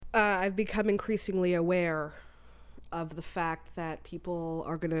I've become increasingly aware of the fact that people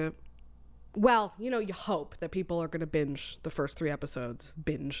are going to, well, you know, you hope that people are going to binge the first 3 episodes.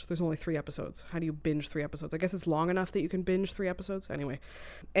 Binge. There's only 3 episodes. How do you binge 3 episodes? I guess it's long enough that you can binge 3 episodes. Anyway.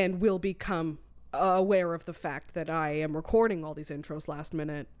 And will become aware of the fact that I am recording all these intros last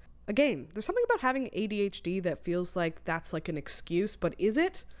minute. Again, there's something about having ADHD that feels like that's like an excuse, but is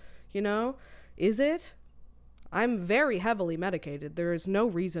it? You know? Is it? I'm very heavily medicated. There is no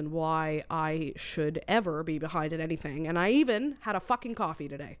reason why I should ever be behind in anything. And I even had a fucking coffee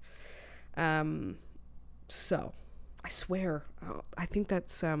today. So I swear, I think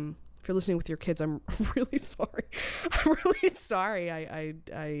that's, if you're listening with your kids, I'm really sorry. I'm really sorry.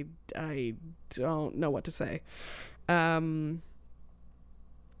 I don't know what to say.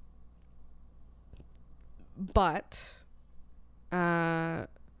 But,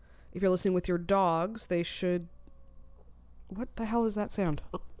 if you're listening with your dogs, they should, what the hell is that sound?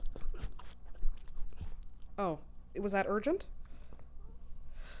 Oh, was that urgent?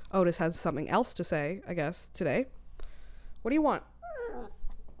 Otis has something else to say, I guess, today. What do you want?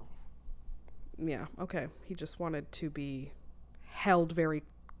 Yeah, okay. He just wanted to be held very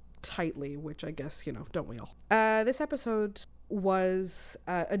tightly, which I guess, you know, don't we all? This episode was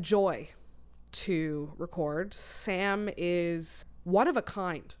a joy to record. Sam is one of a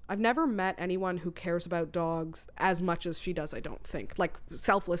kind. I've never met anyone who cares about dogs as much as she does, I don't think. Like,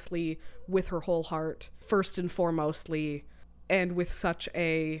 selflessly, with her whole heart, first and foremostly, and with such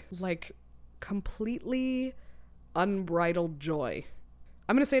a, like, completely unbridled joy.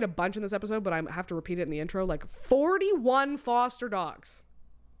 I'm going to say it a bunch in this episode, but I have to repeat it in the intro. Like, 41 foster dogs.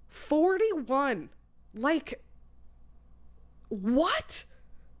 41. Like, what?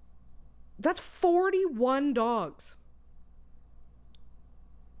 That's 41 dogs.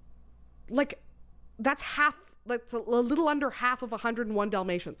 Like, that's a little under half of 101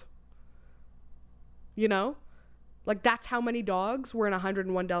 Dalmatians. You know? Like, that's how many dogs were in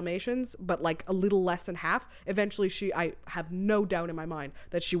 101 Dalmatians, but like a little less than half. Eventually I have no doubt in my mind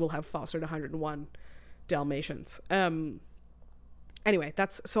that she will have fostered 101 Dalmatians. Anyway,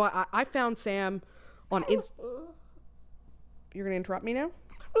 so I found Sam on You're going to interrupt me now?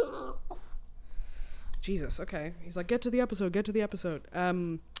 Jesus, okay. He's like, get to the episode.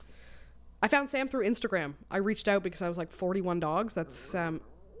 I found Sam through Instagram. I reached out because I was like, 41 dogs? That's, are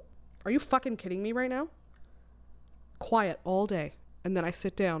you fucking kidding me right now? Quiet all day. And then I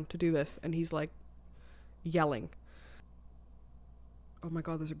sit down to do this, and he's like, yelling. Oh my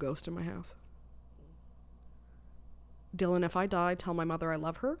God, there's a ghost in my house. Dylan, if I die, tell my mother I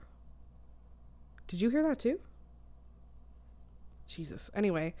love her. Did you hear that too? Jesus.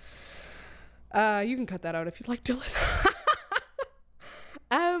 Anyway, you can cut that out if you'd like, Dylan.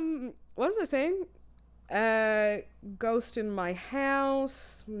 What was I saying? Ghost in my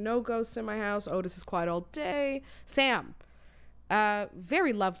house. No ghosts in my house. Otis is quiet all day. Sam.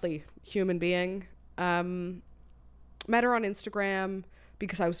 Very lovely human being. Met her on Instagram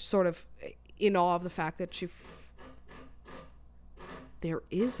because I was sort of in awe of the fact that there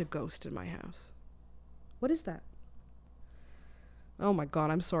is a ghost in my house. What is that? Oh my God,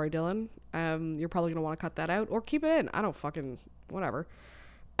 I'm sorry, Dylan. You're probably gonna want to cut that out or keep it in. I don't fucking, whatever.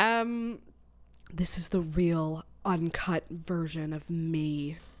 This is the real uncut version of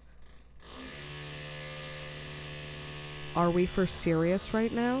me. Are we for serious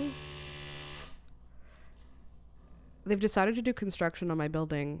right now? They've decided to do construction on my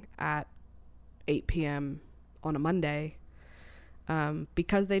building at 8 p.m. on a Monday,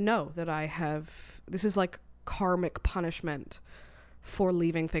 because they know that this is like karmic punishment for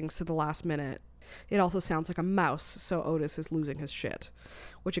leaving things to the last minute. It also sounds like a mouse, so Otis is losing his shit,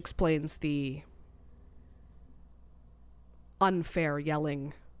 which explains the unfair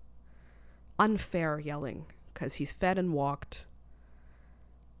yelling, because he's fed and walked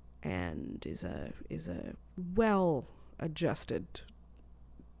and is a well-adjusted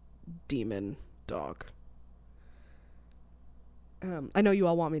demon dog. I know you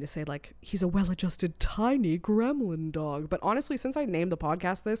all want me to say, like, he's a well-adjusted tiny gremlin dog, but honestly, since I named the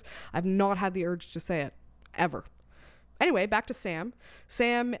podcast this, I've not had the urge to say it, ever. Anyway, back to Sam.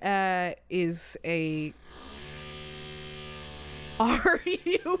 Sam is a... Are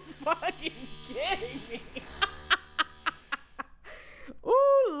you fucking kidding me?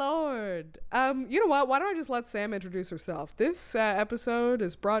 Oh, Lord. You know what? Why don't I just let Sam introduce herself? This episode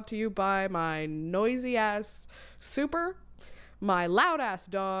is brought to you by my noisy-ass super, my loud-ass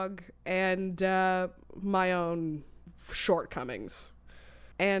dog, and my own shortcomings.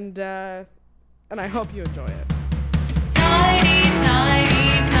 And I hope you enjoy it. Tiny,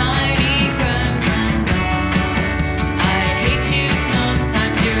 tiny, tiny gremlin dog. I hate you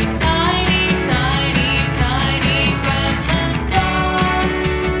sometimes. You're a tiny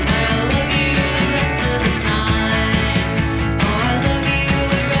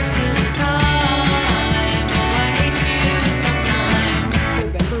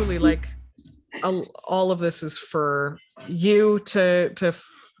all of this is for you to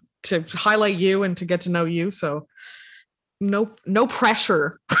highlight you and to get to know you. So no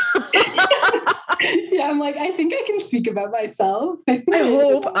pressure. Yeah, I'm like, I think I can speak about myself. I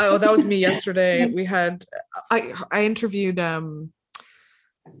hope. Oh, that was me yesterday. We had I interviewed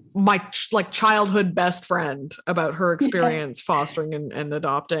my childhood best friend about her experience fostering and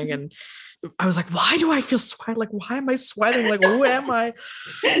adopting, and I was like, why do I feel sweat? Like, why am I sweating? Like, who am I?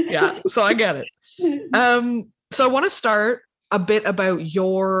 Yeah, so I get it. So I want to start a bit about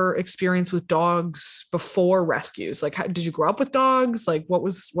your experience with dogs before rescues. Like, how, did you grow up with dogs? Like,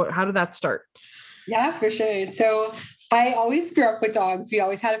 how did that start? Yeah, for sure. So I always grew up with dogs. We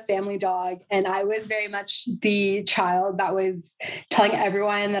always had a family dog. And I was very much the child that was telling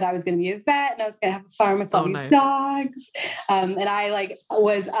everyone that I was going to be a vet and I was going to have a farm with all these dogs. And I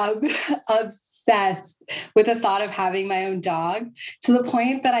was obsessed with the thought of having my own dog, to the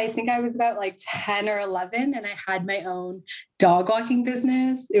point that I think I was about 10 or 11 and I had my own dog walking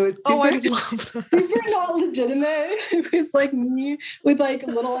business. It was super not legitimate. It was me with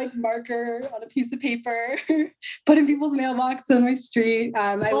little marker on a piece of paper, put in people's mailbox on my street.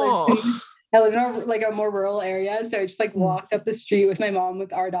 I live in a more rural area. So I just walked up the street with my mom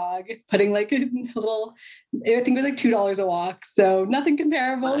with our dog, putting a little, I think it was $2 a walk. So nothing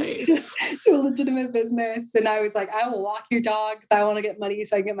comparable to a legitimate business. And I was like, I will walk your dog because I want to get money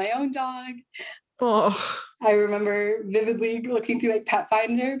so I can get my own dog. Oh, I remember vividly looking through Pet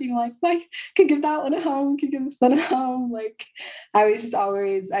Finder, being like, could give that one a home, could give this one a home. I just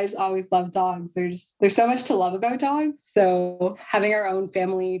always loved dogs. There's so much to love about dogs. So having our own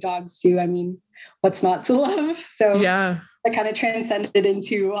family dogs too, I mean, what's not to love? So yeah, I kind of transcended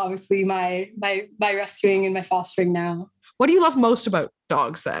into obviously my rescuing and my fostering now. What do you love most about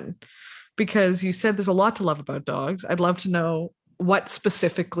dogs then? Because you said there's a lot to love about dogs. I'd love to know what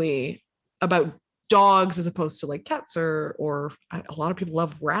specifically about dogs as opposed to cats or a lot of people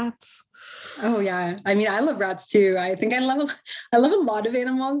love rats. Oh yeah. I mean, I love rats too. I think I love a lot of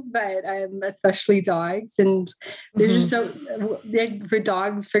animals, but especially dogs. And there's just for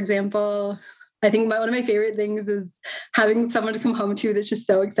dogs, for example, I think one of my favorite things is having someone to come home to that's just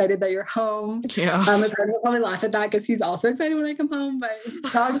so excited that you're home. Yeah. My partner will probably laugh at that because he's also excited when I come home, but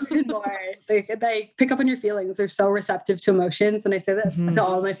dogs are more. They pick up on your feelings. They're so receptive to emotions. And I say that to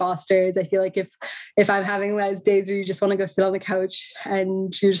all my fosters. I feel like if I'm having those days where you just want to go sit on the couch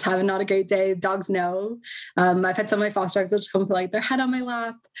and you're just having not a great day, dogs know. I've had some of my foster dogs, they'll just come put their head on my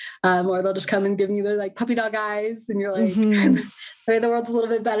lap, or they'll just come and give me the puppy dog eyes. And you're like, the world's a little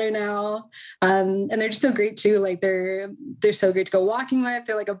bit better now. And they're just so great too. They're so great to go walking with.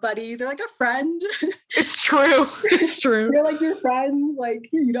 They're like a buddy. They're like a friend. It's true. It's true. They're like your friends.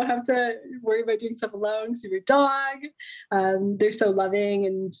 You don't have to worry about doing stuff alone because you're your dog. They're so loving,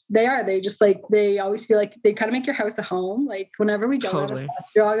 and they always feel like they kind of make your house a home. Whenever we don't have a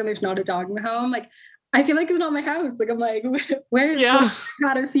foster dog and there's not a dog in the home, I feel like it's not my house. I'm like, where's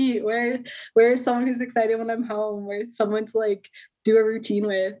at her feet? Where's someone who's excited when I'm home? Where's someone to do a routine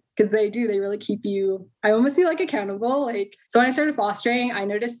with? Because they really keep you, I almost feel accountable. So when I started fostering, I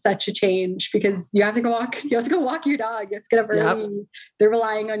noticed such a change because you have to go walk your dog. You have to get up early. Yep. They're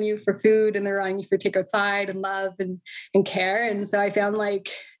relying on you for food and they're relying on you for take outside and love and care. And so I found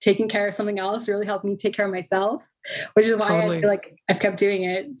taking care of something else really helped me take care of myself, which is why I feel like I've kept doing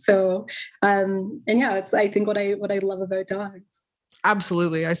it. So, and yeah, it's, I think what I love about dogs.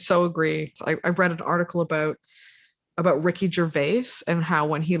 Absolutely. I so agree. I read an article about Ricky Gervais and how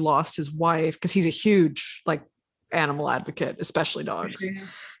when he lost his wife, because he's a huge animal advocate, especially dogs. Okay.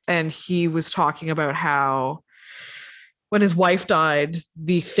 And he was talking about how when his wife died,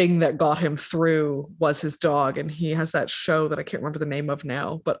 the thing that got him through was his dog. And he has that show that I can't remember the name of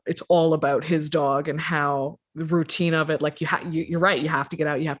now, but it's all about his dog and how the routine of it. You're right. You have to get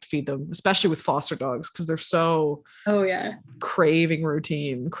out, you have to feed them, especially with foster dogs, because they're so craving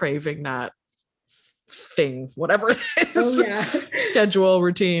routine, craving that thing, whatever it is, schedule,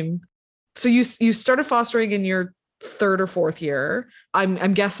 routine. So you started fostering in your third or fourth year.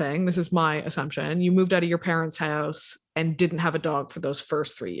 I'm guessing, this is my assumption, you moved out of your parents' house and didn't have a dog for those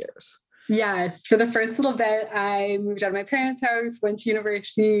first 3 years. Yes. For the first little bit, I moved out of my parents' house, went to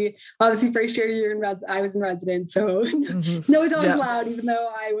university. Obviously, first year I was in residence, so no dogs allowed, even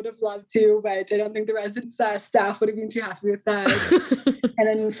though I would have loved to, but I don't think the residence staff would have been too happy with that. And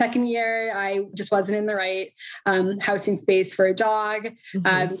then the second year, I just wasn't in the right housing space for a dog.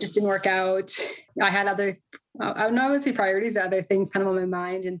 Just didn't work out. I had other, I would say priorities, but other things kind of on my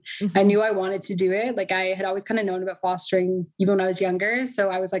mind. And I knew I wanted to do it. I had always kind of known about fostering even when I was younger. So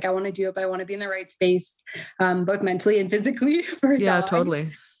I was like, I want to do it, but I want to be in the right space, both mentally and physically for a dog. Yeah, totally.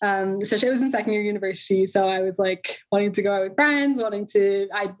 Especially I was in second year university. So I was like wanting to go out with friends,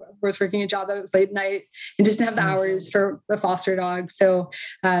 I was working a job that was late night and just didn't have the hours for a foster dog. So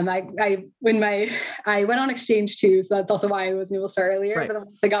I went on exchange too. So that's also why I wasn't able to start earlier. Right. But then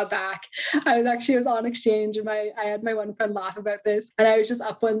once I got back, I was on exchange, and I had my one friend laugh about this. And I was just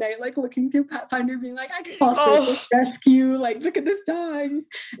up one night, like looking through Pet Finder, being like, I can foster this rescue, like look at this dog.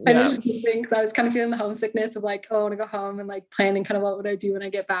 And I was just thinking, because I was kind of feeling the homesickness of like, oh, I want to go home, and like planning kind of what would I do when I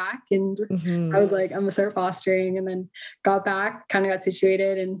get back. And I was like, I'm gonna start fostering, and then got back, kind of got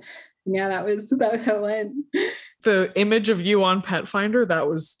situated, and yeah, that was how it went. The image of you on Pet Finder, that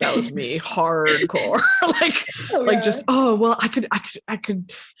was me hardcore. Just, oh, well, I could,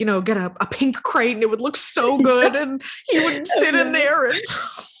 get a pink crate and it would look so good and he would sit in there and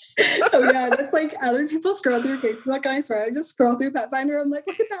oh yeah, that's like other people scroll through Facebook, and I swear I just scroll through Pet Finder. I'm like,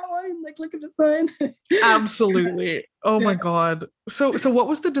 look at that one, like look at this one. Absolutely. Oh my God. So what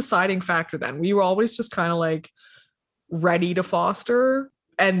was the deciding factor then? Were you always just kind of like ready to foster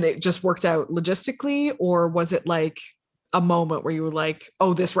and it just worked out logistically, or was it like a moment where you were like,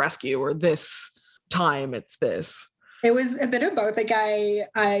 oh, this rescue, or this time it's this? It was a bit of both. Like I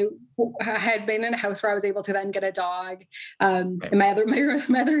had been in a house where I was able to then get a dog. And my other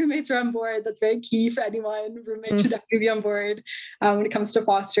roommates were on board. That's very key for anyone. Roommates should definitely be on board when it comes to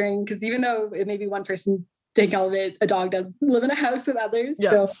fostering, because even though it may be one person taking all of it, a dog does live in a house with others.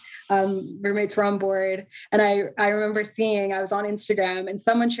 Yeah. So roommates were on board. And I remember I was on Instagram and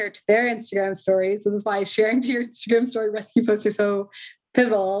someone shared to their Instagram story. So this is why sharing to your Instagram story rescue posts are so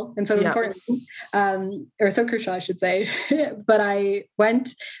pivotal and so important, or so crucial, I should say. But I went,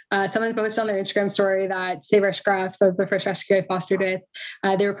 someone posted on their Instagram story that Save Our Scruffs, that was the first rescue I fostered with,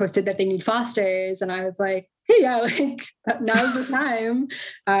 they were posted that they need fosters. And I was like, hey, yeah, like now's the time.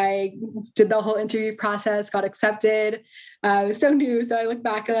 I did the whole interview process, got accepted. I was so new. So I look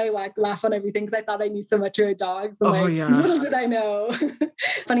back and I like laugh on everything because I thought I knew so much about dogs. And little did I know.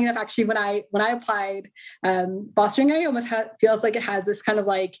 Funny enough, actually, when I applied, fostering, I almost feels like it has this kind of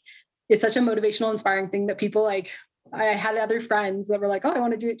like, it's such a motivational, inspiring thing that people like. I had other friends that were like, oh, I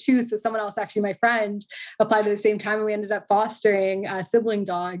want to do it too. So someone else, actually my friend, applied at the same time, and we ended up fostering sibling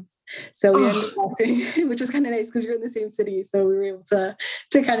dogs. So we ended up fostering, which was kind of nice because you're in the same city. So we were able to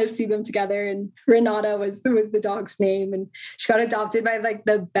kind of see them together. And Renata was the dog's name, and she got adopted by like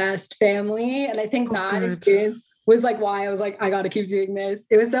the best family. And I think that experience was like why I was like, I got to keep doing this.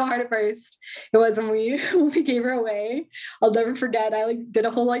 It was so hard at first. It was when we gave her away. I'll never forget. I like did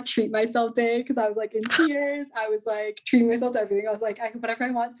a whole like treat myself day because I was like in tears. I was like treating myself to everything. I was like, I can whatever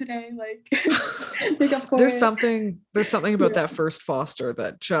I want today. Like, make up for there's something about that first foster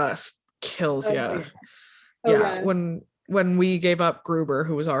that just kills you. Yeah. When we gave up Gruber,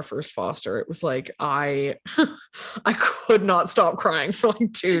 who was our first foster, it was like I could not stop crying for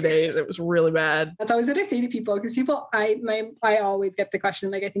like 2 days. It was really bad. That's always what I say to people, because people, I always get the question,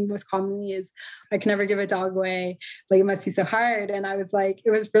 like I think most commonly is, I can never give a dog away. Like it must be so hard. And I was like,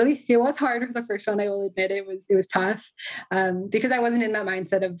 it was hard for the first one. I will admit it was tough because I wasn't in that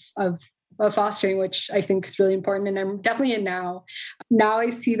mindset of fostering, which I think is really important. And I'm definitely in now. Now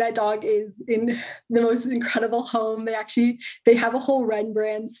I see that dog is in the most incredible home. They have a whole Ren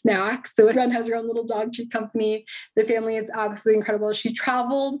brand snack. So Ren has her own little dog treat company. The family is absolutely incredible. I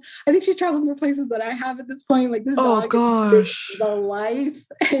think she's traveled more places than I have at this point. Like this dog is the life.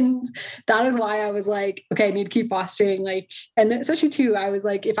 And that is why I was like, okay, I need to keep fostering. Like, and especially too, I was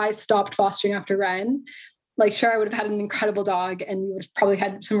like, if I stopped fostering after Ren, like, sure, I would have had an incredible dog and we would have probably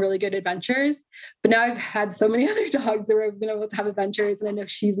had some really good adventures. But now I've had so many other dogs that I've been able to have adventures, and I know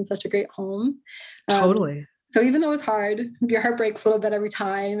she's in such a great home. Totally. So even though it's hard, your heart breaks a little bit every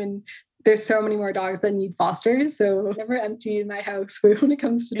time. And there's so many more dogs that need fosters. So I'm never empty in my house when it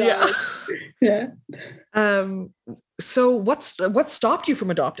comes to dogs. Yeah. So what stopped you from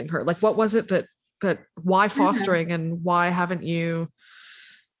adopting her? Like, what was it that why fostering and why haven't you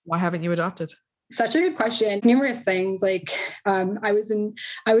adopted? Such a good question. Numerous things. Like I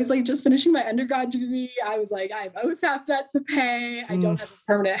was like just finishing my undergrad degree. I was like, I have OSAP debt to pay. I don't have a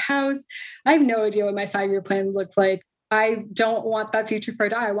permanent house. I have no idea what my 5-year plan looks like. I don't want that future for a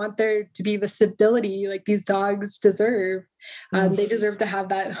dog. I want there to be the stability like these dogs deserve. They deserve to have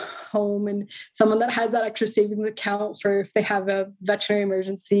that home and someone that has that extra savings account for if they have a veterinary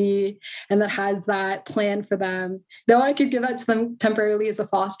emergency, and that has that plan for them. Though I could give that to them temporarily as a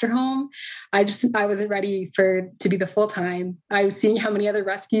foster home, I wasn't ready to be the full time. I was seeing how many other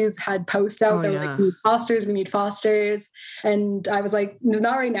rescues had posts out that were like, we need fosters. And I was like,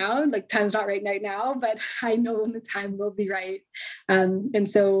 not right now, like time's not right now, but I know when the time will be right. And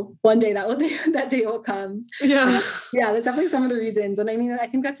so one day that day will come. Yeah. That's definitely some of the reasons. And I mean, I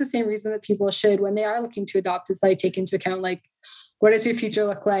think that's the same reason that people should, when they are looking to adopt, is like take into account, like, what does your future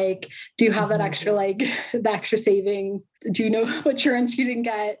look like? Do you have that extra, like the extra savings? Do you know what insurance you'd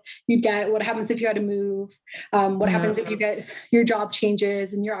get? What happens if you had to move? What happens if you get your job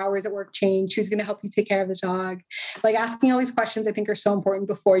changes and your hours at work change? Who's going to help you take care of the dog? Like asking all these questions, I think are so important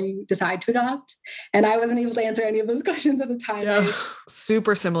before you decide to adopt. And I wasn't able to answer any of those questions at the time. Yeah.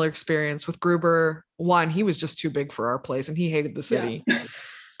 Super similar experience with Gruber. One, he was just too big for our place and he hated the city.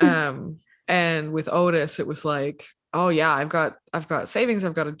 Yeah. And with Otis, it was like, oh yeah, I've got savings,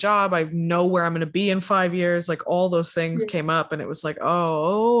 I've got a job, I know where I'm going to be in 5 years. Like all those things came up and it was like,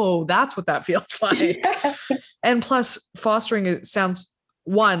 oh, that's what that feels like. Yeah. And plus fostering, it sounds,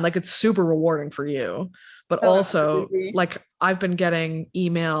 one, like it's super rewarding for you, but also absolutely. Like I've been getting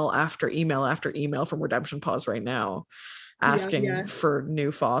email after email after email from Redemption Paws right now asking for new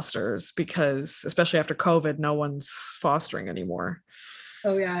fosters, because especially after COVID, no one's fostering anymore.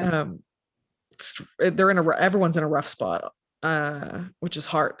 Oh yeah. Everyone's in a rough spot, which is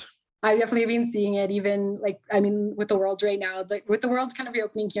hard. I've definitely been seeing it, even like, I mean, with the world right now, like with the world's kind of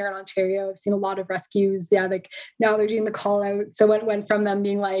reopening here in Ontario, I've seen a lot of rescues. Yeah. Like now they're doing the call out. So it went from them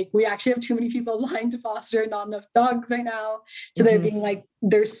being like, we actually have too many people applying to foster, not enough dogs right now. So they're being like,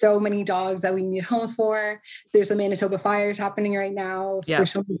 there's so many dogs that we need homes for. There's the Manitoba fires happening right now. So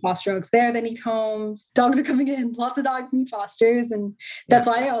there's so many foster dogs there that need homes. Dogs are coming in. Lots of dogs need fosters. And that's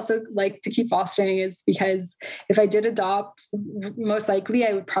why I also like to keep fostering, is because if I did adopt, most likely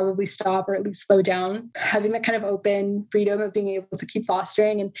I would probably stop or at least slow down. Having that kind of open freedom of being able to keep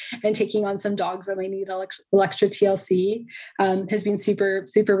fostering and taking on some dogs that might need a little extra TLC has been super,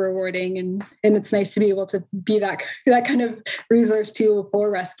 super rewarding. And it's nice to be able to be that kind of resource too for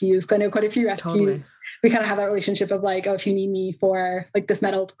rescues. I know quite a few rescues. Totally. We kind of have that relationship of like, oh, if you need me for like this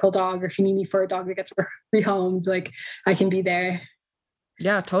medical dog, or if you need me for a dog that gets rehomed, like I can be there.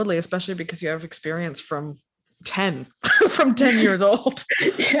 Yeah, totally. Especially because you have experience from 10 years old.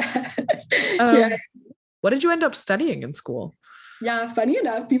 What did you end up studying in school? Yeah, funny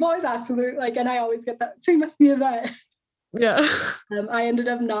enough, people always ask, like, and I always get that, so you must be a vet. Yeah. I ended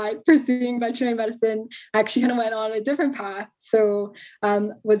up not pursuing veterinary medicine. I actually kind of went on a different path. So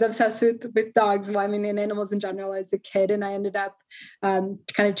was obsessed with dogs, well, I mean, and animals in general as a kid. And I ended up kind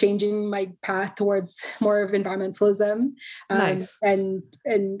of changing my path towards more of environmentalism. Nice. And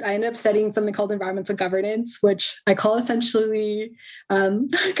I ended up studying something called environmental governance, which I call essentially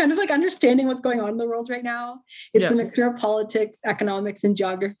kind of like understanding what's going on in the world right now. It's a mixture of politics, economics, and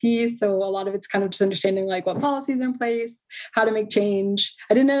geography. So a lot of it's kind of just understanding like what policies are in place, how to make change.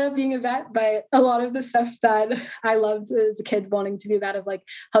 I didn't end up being a vet, but a lot of the stuff that I loved as a kid wanting to be a vet, of like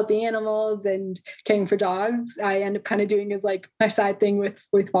helping animals and caring for dogs, I end up kind of doing as like my side thing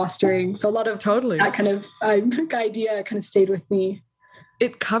with fostering. So a lot of that kind of idea kind of stayed with me.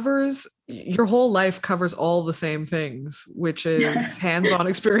 It covers, your whole life covers all the same things, which is hands-on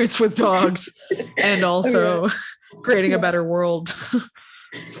experience with dogs and also creating a better world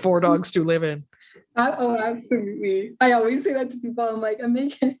for dogs to live in. Oh, absolutely. I always say that to people. I'm like, I'm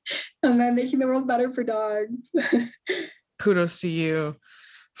making the world better for dogs. Kudos to you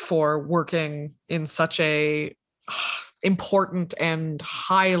for working in such a important and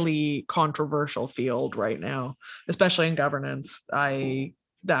highly controversial field right now, especially in governance.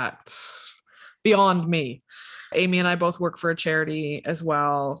 That's beyond me. Amy and I both work for a charity as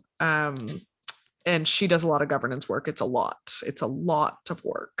well. And she does a lot of governance work. It's a lot of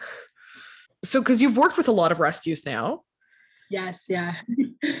work. So, because you've worked with a lot of rescues now. Yes. Yeah.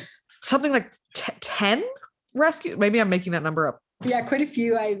 Something like 10 rescues. Maybe I'm making that number up. Yeah, quite a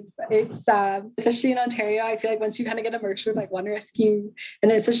few. It's especially in Ontario, I feel like once you kind of get immersed with like one rescue,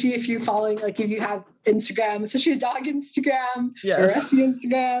 and especially if you're following, like if you have Instagram, especially a dog Instagram or a rescue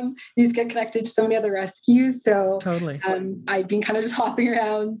Instagram, you just get connected to so many other rescues. So totally. I've been kind of just hopping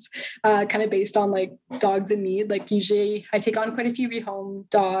around kind of based on like dogs in need. Like usually I take on quite a few rehome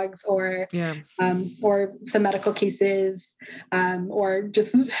dogs or some medical cases or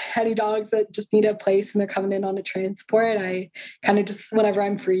just any dogs that just need a place and they're coming in on a transport. I kind of just whenever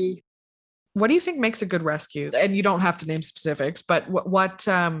I'm free. What do you think makes a good rescue? And you don't have to name specifics, but what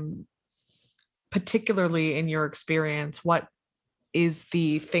particularly in your experience, what is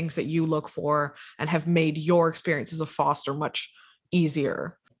the things that you look for and have made your experience as a foster much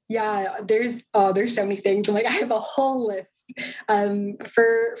easier? Yeah, there's so many things. And like I have a whole list.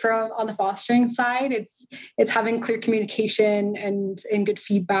 For on the fostering side, it's having clear communication and good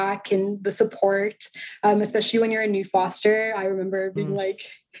feedback and the support, especially when you're a new foster. I remember being like,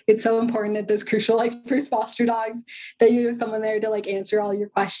 it's so important at those crucial like first foster dogs that you have someone there to like answer all your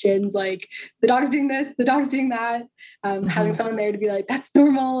questions, like the dog's doing this, the dog's doing that. Having someone there to be like, that's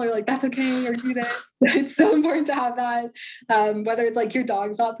normal, or like that's okay, or do this. It's so important to have that. Whether it's like your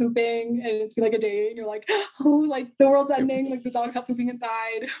dog's not pooping and it's been like a day and you're like, oh, like the world's ending, like the dog's not pooping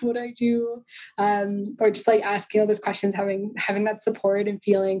inside, what do I do? Or just like asking all those questions, having that support and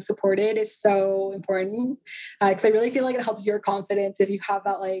feeling supported is so important. Because I really feel like it helps your confidence if you have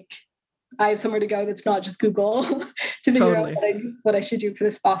that like, I have somewhere to go that's not just Google to figure out what I should do for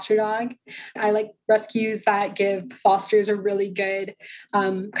this foster dog. I like rescues that give fosters a really good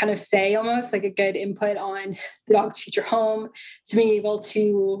kind of say, almost like a good input on the dog's future home. So being able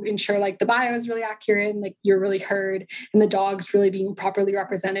to ensure like the bio is really accurate and like you're really heard and the dog's really being properly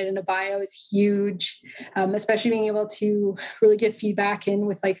represented in a bio is huge. Especially being able to really give feedback in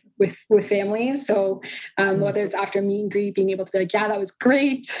with like with families. So whether it's after a meet and greet, being able to be like, yeah, that was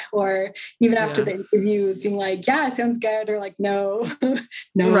great. Or even after the interviews being like, yeah, sounds good. Or like, no,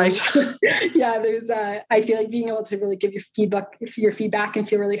 no. Right. Yeah. There's I feel like being able to really give your feedback and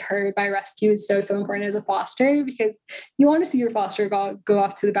feel really heard by rescue is so important as a foster, because you want to see your foster go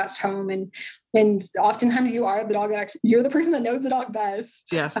off to the best home. And oftentimes you are the dog that you're the person that knows the dog best.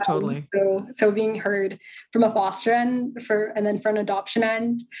 Yes, totally. So being heard from a foster end and then for an adoption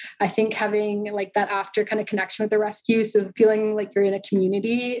end, I think having like that after kind of connection with the rescue. So feeling like you're in a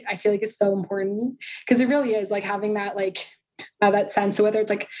community, I feel like is so important, because it really is like having that like that sense. So whether it's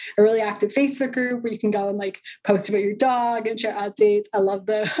like a really active Facebook group where you can go and like post about your dog and share updates. I love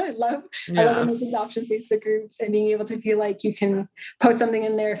those adoption Facebook groups, and being able to feel like you can post something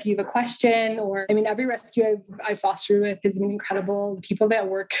in there if you have a question. Or I mean, every rescue I've fostered with has been incredible. The people that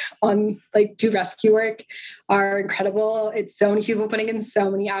work on like do rescue work are incredible. It's so many people putting in so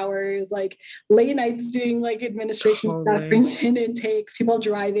many hours, like late nights doing like administration stuff, bringing in intakes, people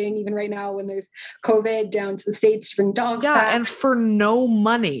driving even right now when there's COVID down to the States to bring dogs back. And for no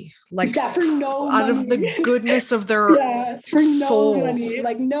money, like for no out money. Of the goodness of their for souls. No money.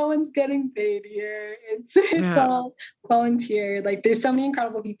 Like no one's getting paid here. It's all volunteer. Like there's so many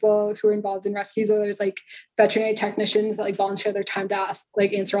incredible people who are involved in rescues, whether it's like veterinary technicians that like volunteer their time to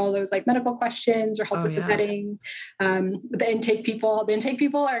answer all those like medical questions or help with the vetting. The intake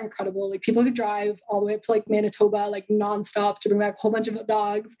people are incredible. Like people who drive all the way up to like Manitoba, like nonstop to bring back a whole bunch of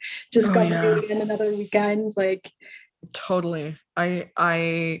dogs. Just got to do it again another weekend. Like totally.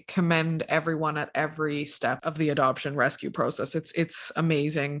 I commend everyone at every step of the adoption rescue process. It's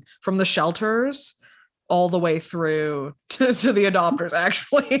amazing, from the shelters all the way through to the adopters,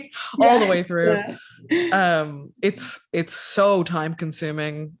 actually. All the way through. It's so time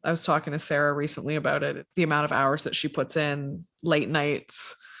consuming. I was talking to Sarah recently about it, the amount of hours that she puts in, late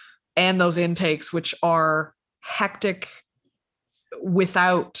nights, and those intakes, which are hectic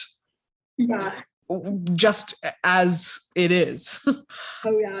without just as it is.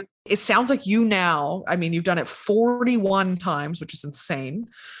 Oh yeah. It sounds like you now, I mean, you've done it 41 times, which is insane.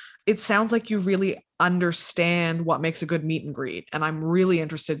 It sounds like you really understand what makes a good meet and greet. And I'm really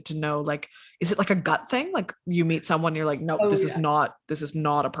interested to know, like, is it like a gut thing? Like you meet someone, you're like, nope, this is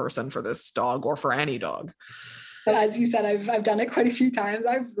not a person for this dog or for any dog. But as you said, I've done it quite a few times.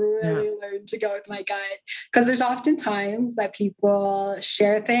 I've really learned to go with my gut, because there's often times that people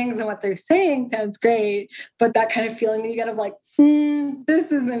share things and what they're saying sounds great, but that kind of feeling that you get of like,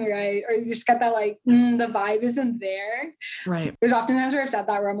 this isn't right. Or you just get that like, the vibe isn't there. Right. There's often times where I've said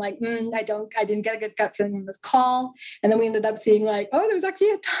that where I'm like, I didn't get a good gut feeling in this call. And then we ended up seeing like, oh, there's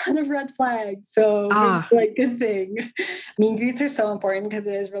actually a ton of red flags. So like good thing. Meet and greets are so important, because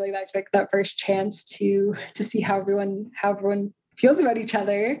it is really like that first chance to see how everyone feels about each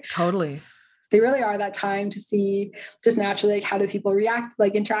other. Totally. They really are that time to see just naturally, like, how do people react,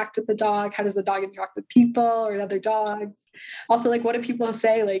 like interact with the dog? How does the dog interact with people or other dogs? Also, like, what do people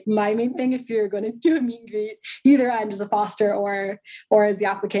say? Like, my main thing, if you're going to do a meet and greet, either end as a foster or as the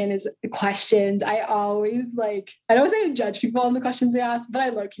applicant, is the questions. I always I don't say to judge people on the questions they ask, but I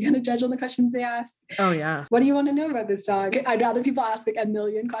low-key kind of judge on the questions they ask. Oh yeah. What do you want to know about this dog? I'd rather people ask like a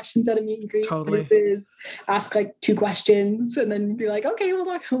million questions at a meet and greet Totally. versus ask like 2 questions and then be like, okay, we'll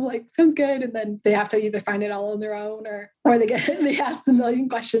talk. Like, sounds good. And then they have to either find it all on their own or they ask the million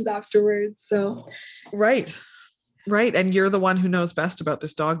questions afterwards. So right. And you're the one who knows best about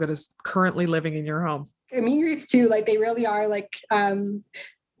this dog that is currently living in your home. Meet and greets too, like they really are like,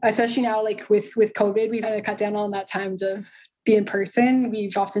 especially now, like with COVID, we've kind of cut down on that time to be in person.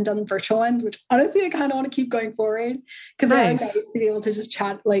 We've often done virtual ones, which honestly I kind of want to keep going forward because I Nice. nice to be able to just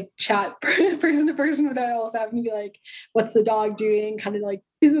chat person to person without also having to be like, what's the dog doing? Kind of like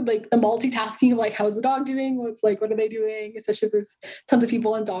the multitasking of like, how's the dog doing? What are they doing? Especially if there's tons of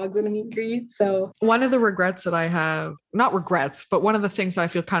people and dogs in a meet and greet. So One of the regrets that I have, not regrets, but one of the things I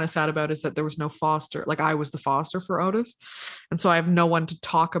feel kind of sad about is that there was no foster. Like I was the foster for Otis. And so I have no one to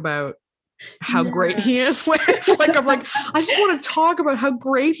talk about how great Yeah. he is with. Like, I'm like, I just want to talk about how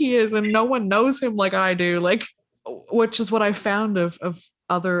great he is, and no one knows him like I do. Like, which is what I found of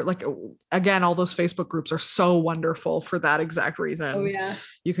other, like, again, all those Facebook groups are so wonderful for that exact reason. oh yeah.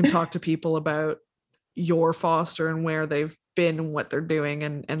 You can talk to people about your foster and where they've been and what they're doing,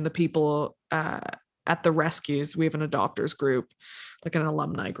 and the people at the rescues. We have an adopters group, like an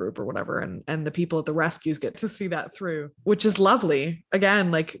alumni group or whatever, and the people at the rescues get to see that through, which is lovely.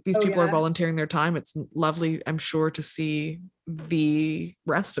 Again, like these Oh, people are yeah. volunteering their time. It's lovely, I'm sure, to see the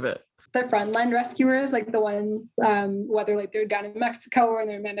rest of it. The frontline rescuers, like the ones, whether like they're down in Mexico or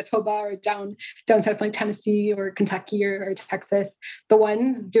they're in Manitoba or down south like Tennessee or Kentucky or Texas, the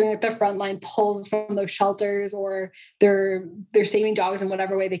ones doing like the frontline pulls from those shelters, or they're saving dogs in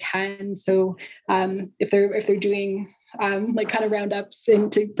whatever way they can. So if they're doing like kind of roundups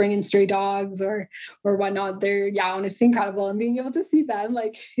and to bring in stray dogs or whatnot, they're honestly incredible. And being able to see them,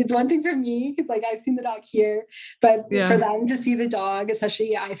 like it's one thing for me because like I've seen the dog here, but for them to see the dog,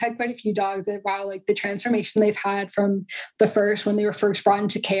 especially I've had quite a few dogs that wow, like the transformation they've had from the first when they were first brought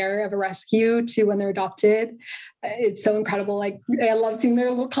into care of a rescue to when they're adopted. It's so incredible. Like I love seeing their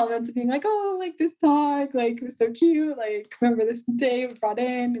little comments being like, oh, like this dog, like it was so cute. Like remember this day we brought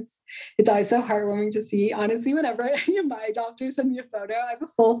in. It's always so heartwarming to see. Honestly, whenever any of my adopters send me a photo, I have a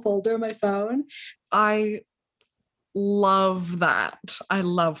full folder on my phone. I love that. I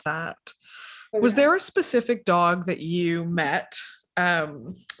love that. Was yeah. there a specific dog that you met,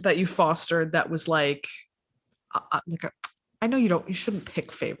 that you fostered, that was like I know you shouldn't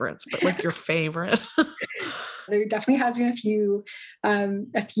pick favorites, but like your favorite? There definitely has been a few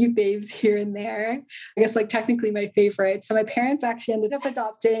faves here and there. I guess like technically my favorite. So my parents actually ended up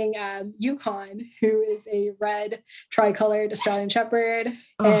adopting Yukon, who is a red tricolored Australian Shepherd,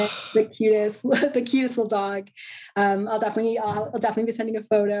 and the cutest little dog. I'll definitely be sending a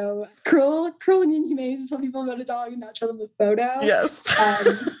photo. It's cruel and inhumane to tell people about a dog and not show them the photo. Yes.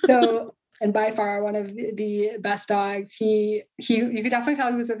 And by far one of the best dogs. You could definitely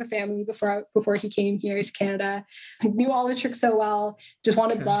tell he was with a family before he came here to Canada. He knew all the tricks so well, just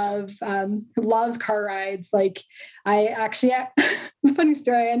wanted love, loves car rides. Like I actually, funny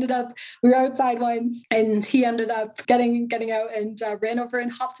story, we were outside once and he ended up getting out and ran over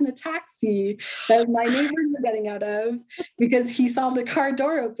and hopped in a taxi that my neighbors were getting out of because he saw the car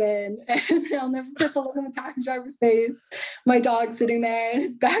door open. And I'll never forget the look on the taxi driver's face. My dog sitting there in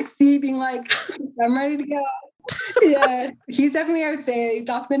his back seat being like, I'm ready to go. Yeah, he's definitely, I would say,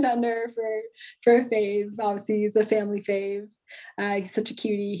 top contender for a fave. Obviously, he's a family fave. He's such a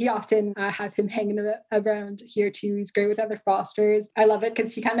cutie. He often have him hanging around here too. He's great with other fosters. I love it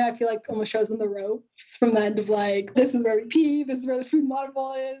because he kind of, I feel like, almost shows them the ropes from the end of like, this is where we pee, this is where the food and water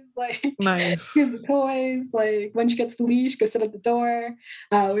bowl is. Like, nice. Here's the toys. Like, when she gets the leash, go sit at the door,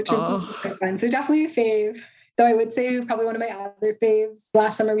 which is quite fun. So definitely a fave. Though I would say probably one of my other faves,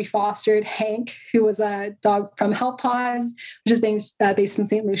 last summer we fostered Hank, who was a dog from Help Paws, which is based in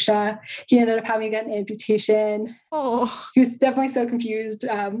St. Lucia. He ended up having to get an amputation. Oh, He was definitely so confused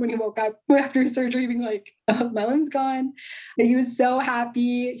when he woke up after surgery, being like, oh, my limb's gone. But he was so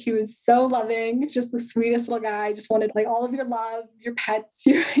happy. He was so loving, just the sweetest little guy. Just wanted like all of your love, your pets,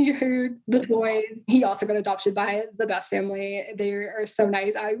 your the toys. He also got adopted by the best family. They are so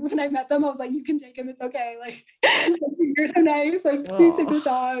nice. When I met them, I was like, you can take him. It's okay. Like, you're so nice. Like, please take the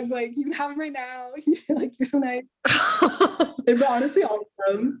dog. Like, you can have him right now. Like, you're so nice. But honestly, all of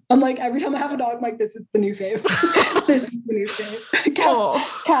them. I'm like, every time I have a dog, I'm like, this is the new fave. This is the new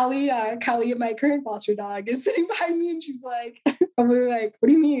fave. Callie, my current foster dog, is sitting behind me and she's like, probably like, what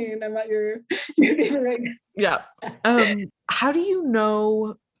do you mean I'm not your favorite? Yeah. How do you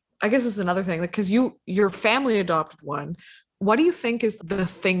know, I guess it's another thing, like, because your family adopted one. What do you think is the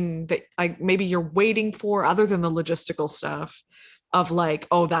thing that maybe you're waiting for other than the logistical stuff of like,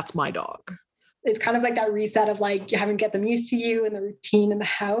 oh, that's my dog? It's kind of like that reset of like having to get them used to you and the routine in the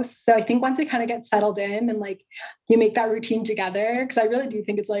house. So I think once they kind of get settled in and like you make that routine together, because I really do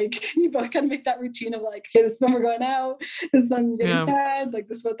think it's like you both kind of make that routine of like, okay, this is when we're going out, this is when you're getting fed, like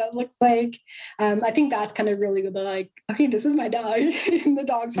this is what that looks like. I think that's kind of really the like, okay, this is my dog. And the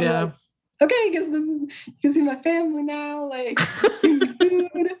dog's kind of like, okay, I guess this is, you can see my family now, like food.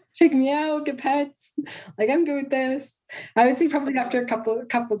 pick me out, get pets. Like, I'm good with this. I would say probably after a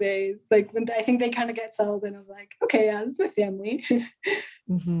couple days, like when I think they kind of get settled in, I'm like, okay, yeah, this is my family.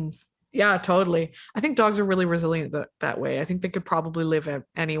 Mm-hmm. Yeah, totally. I think dogs are really resilient that way. I think they could probably live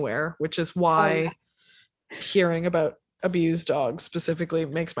anywhere, which is why hearing about abused dogs specifically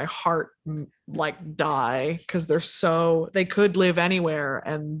makes my heart like die, because they could live anywhere,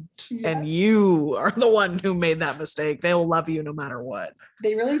 and you are the one who made that mistake. They'll love you no matter what.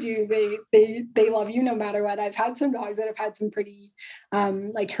 They really do. They love you no matter what. I've had some dogs that have had some pretty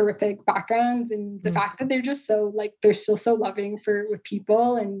like horrific backgrounds, and the fact that they're just so like they're still so loving with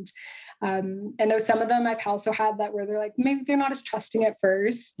people, and there's some of them I've also had that where they're like, maybe they're not as trusting at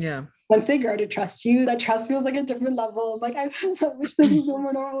first. Yeah. Once they grow to trust you, that trust feels like a different level. I'm like, I wish this was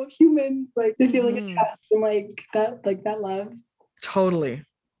more normal with humans. Like they feel like a trust and like that love. Totally.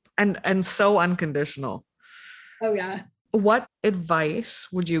 And so unconditional. Oh yeah. What advice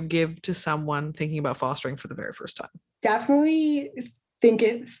would you give to someone thinking about fostering for the very first time? Definitely think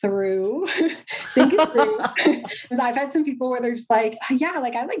it through. Think it through. Because I've had some people where they're just like, yeah,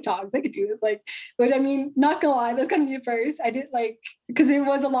 like I like dogs, I could do this. Like, which I mean, not gonna lie, that's gonna be at first. I did like, because it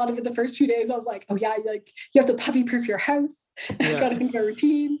was a lot of it the first 2 days. I was like, oh yeah, like you have to puppy proof your house. You gotta think of a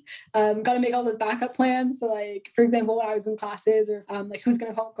routine. Gotta make all those backup plans. So like, for example, when I was in classes or like who's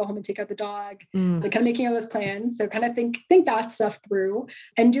gonna go home and take out the dog, like kind of making all those plans. So kind of think that stuff through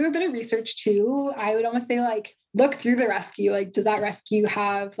and do a bit of research too. I would almost say like, look through the rescue. Like, does that rescue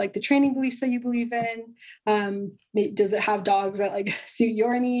have like the training beliefs that you believe in? Does it have dogs that like suit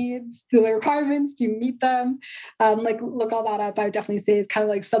your needs? Do the requirements? Do you meet them? Like look all that up. I would definitely say is kind of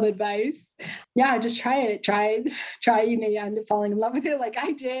like some advice. Yeah, just try it. Try. You may end up falling in love with it like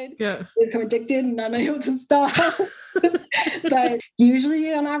I did. Yeah. Become addicted and not able to stop. But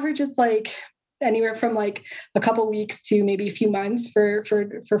usually on average, it's like anywhere from like a couple weeks to maybe a few months for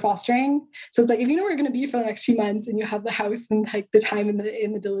fostering. So it's like, if you know where you're going to be for the next few months and you have the house and like the time and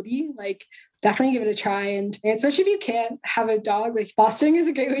the ability, like definitely give it a try. And especially if you can't have a dog, like fostering is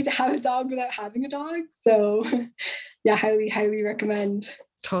a great way to have a dog without having a dog. So yeah, highly recommend.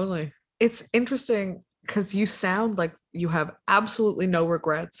 Totally. It's interesting because you sound like you have absolutely no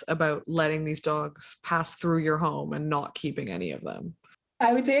regrets about letting these dogs pass through your home and not keeping any of them.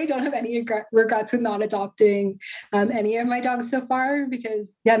 I would say I don't have any regrets with not adopting any of my dogs so far,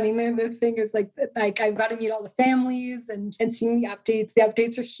 because yeah, I mean, the thing is like I've got to meet all the families and seeing the updates. The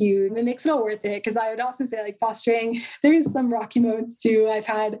updates are huge. It makes it all worth it. Because I would also say like fostering, there's some rocky moments too. I've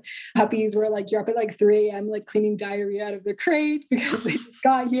had puppies where like you're up at like 3 a.m. like cleaning diarrhea out of their crate because they just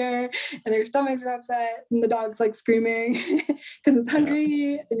got here and their stomachs are upset and the dog's like screaming because it's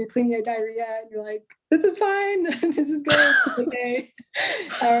hungry and you're cleaning out diarrhea and you're like, this is fine. This is good. It's okay.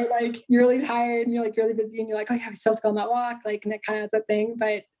 Or like you're really tired and you're like really busy and you're like, oh yeah, we still have to go on that walk. Like, and it kind of adds that thing.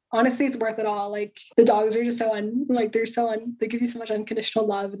 But honestly, it's worth it all. Like the dogs are just so they give you so much unconditional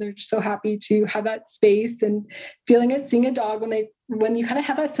love and they're just so happy to have that space and seeing a dog when you kind of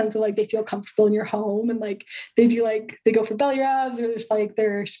have that sense of like they feel comfortable in your home and like they go for belly rubs or just like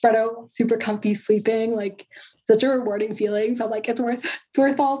they're spread out super comfy sleeping, like such a rewarding feeling. So like it's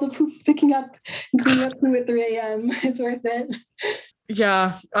worth all the poop picking up and cleaning up poo at 3 a.m. It's worth it.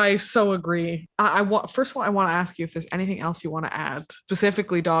 Yeah, I so agree. First of all, I want to ask you if there's anything else you want to add,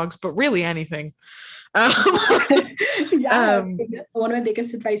 specifically dogs, but really anything. Yeah, one of my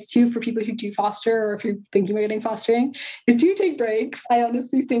biggest advice too for people who do foster or if you're thinking about getting fostering is to take breaks. I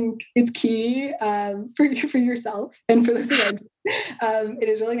honestly think it's key for yourself and for those around you. It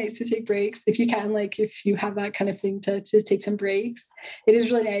is really nice to take breaks if you can, like if you have that kind of thing to take some breaks. It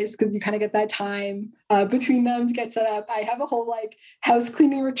is really nice because you kind of get that time between them to get set up. I have a whole like house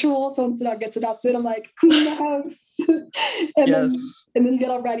cleaning ritual. So once the dog gets adopted, I'm like clean the house and then you get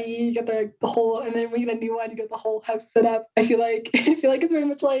all ready, you get the whole, and then when you get a new one, you get the whole house set up. I feel like it's very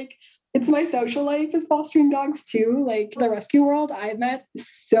much like it's my social life as fostering dogs too. Like the rescue world, I've met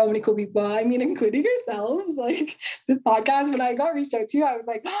so many cool people. I mean, including yourselves. Like this podcast, when I got reached out to, I was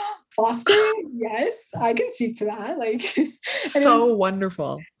like, oh, fostering? Yes, I can speak to that. Like so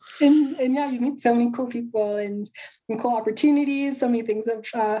wonderful. And yeah, you meet so many cool people and cool opportunities. So many things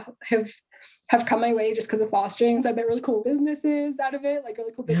have come my way just because of fostering. So I met really cool businesses out of it, like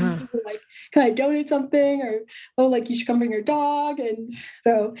really cool businesses who like, can I donate something? Or, oh, like you should come bring your dog. And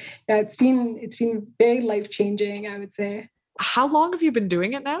so yeah, it's been very life-changing, I would say. How long have you been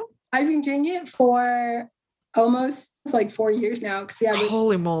doing it now? I've been doing it for almost like 4 years now. Yeah,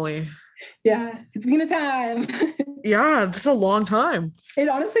 holy moly. Yeah, it's been a time. Yeah, it's a long time. It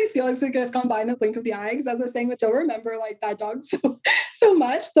honestly feels like it's gone by in a blink of the eye. Because as I was saying, I still remember like that dog so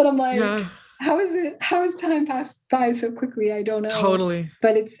much that I'm like, how is it? How has time passed by so quickly? I don't know. Totally.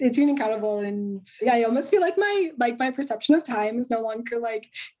 But it's been incredible, and yeah, I almost feel like my perception of time is no longer like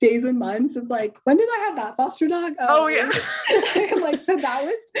days and months. It's like, when did I have that foster dog? Oh, yeah. I'm like, so that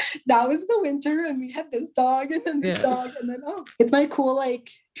was the winter, and we had this dog, and then this Yeah. dog, and then it's my cool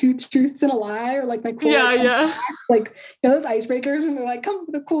like two truths and a lie, or like my cool Yeah, like, yeah. facts, like those icebreakers, and they're like, come up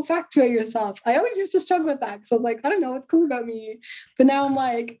with a cool fact about yourself. I always used to struggle with that because I was like, I don't know what's cool about me, but now I'm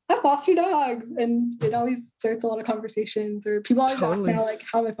like, I foster dogs, and it always starts a lot of conversations, or people always Totally. ask now like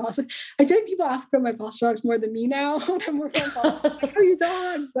how my foster. I feel like people ask about my foster dogs more than me now. When I'm working on foster, like, how are your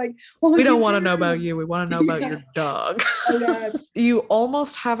dogs? Like, what We would don't you want to do? know about you. We want to know about Yeah. your dog. Oh, yeah. You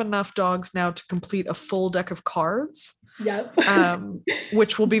almost have enough dogs now to complete a full deck of cards, Yep.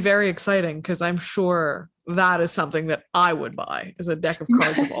 which will be very exciting because I'm sure that is something that I would buy, is a deck of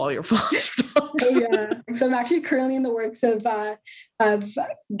cards of all your foster dogs. Oh yeah. So I'm actually currently in the works of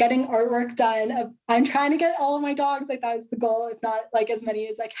getting artwork done. I'm trying to get all of my dogs. Like that is the goal, if not like as many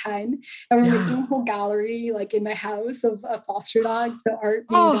as I can. And we're Yeah. making a whole gallery like in my house of foster dogs. So art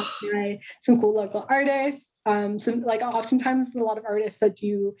being done by some cool local artists. Some like oftentimes a lot of artists that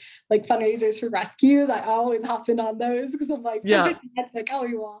do like fundraisers for rescues. I always hop in on those because I'm like, Yeah. that's my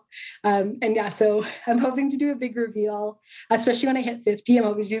gallery wall. And yeah, so I'm hoping to do a big reveal, especially when I hit 50. I'm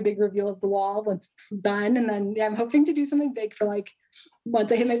always do a big reveal of the wall once it's done. And then yeah, I'm hoping to do something big for like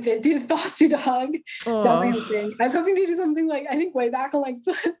once I hit my 50th foster dog. Definitely hoping. I was hoping to do something like, I think way back on like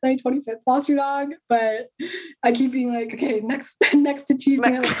my 25th foster dog, but I keep being like, okay, next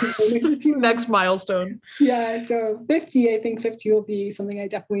achievement. Next milestone. Yeah, so 50, I think 50 will be something I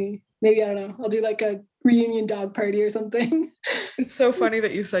definitely, maybe, I don't know, I'll do like a reunion dog party or something. It's so funny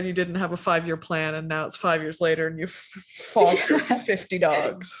that you said you didn't have a 5-year plan and now it's 5 years later and you've fostered 50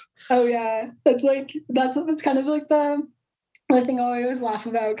 dogs. Oh yeah, that's kind of like the thing I always laugh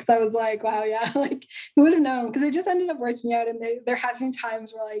about, because I was like, wow, yeah, like who would have known? Because it just ended up working out, and there has been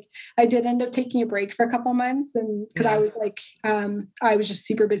times where like I did end up taking a break for a couple months, and because I was like, I was just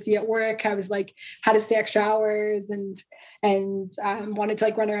super busy at work. I was like had to stay extra hours and wanted to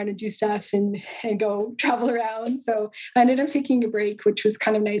like run around and do stuff and go travel around. So I ended up taking a break, which was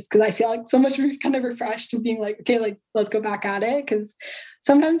kind of nice because I feel like so much kind of refreshed and being like, okay, like let's go back at it, because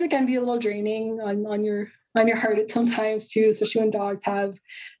sometimes it can be a little draining on your heart at sometimes too, especially when dogs have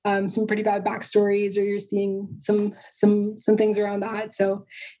some pretty bad backstories, or you're seeing some things around that. So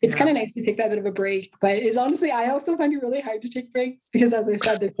it's kind of nice to take that bit of a break. But it's honestly, I also find it really hard to take breaks because, as I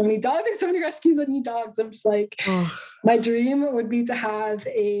said, there's so many dogs, there's so many rescues that need dogs. I'm just like, my dream would be to have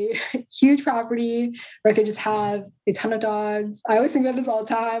a huge property where I could just have a ton of dogs. I always think about this all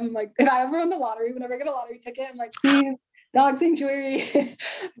the time. I'm like, if I ever win the lottery, whenever I get a lottery ticket, I'm like, please, dog sanctuary.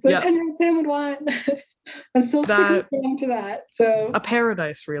 So 10-year-old Sam would want. I'm still sticking to that. So a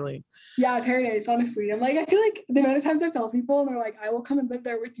paradise, really. Yeah, paradise, honestly. I'm like, I feel like the amount of times I tell people and they're like, I will come and live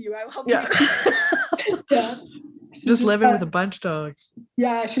there with you. I will help you. Yeah. Just living with a bunch of dogs.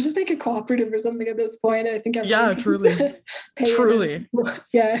 Yeah, I should just make a cooperative or something at this point. I think truly. Truly.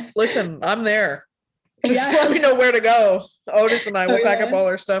 Yeah. Listen, I'm there. Just let me know where to go. Otis and I will pack up all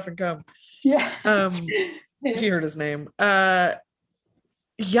our stuff and come. Yeah. He heard his name.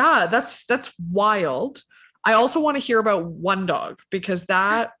 Yeah, that's wild. I also want to hear about one dog, because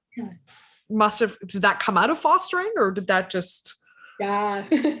that did that come out of fostering, or did that just? Yeah.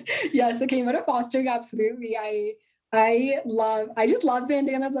 Yes, it came out of fostering. Absolutely. I just love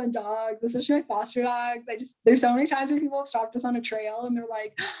bandanas on dogs, especially my foster dogs. There's so many times when people have stopped us on a trail and they're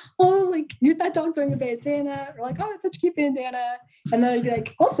like, oh, like that dog's wearing a bandana, or like, oh, it's such a cute bandana. And then I'd be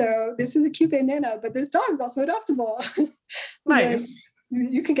like, also, this is a cute bandana, but this dog is also adoptable. Nice.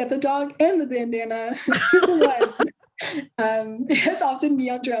 You can get the dog and the bandana 2 for 1. It's often me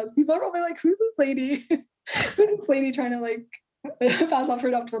on trails. People are probably like, who's this lady? Who's this lady trying to like pass off for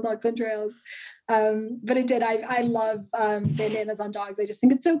adoptable dogs on trails? But I love bandanas on dogs. I just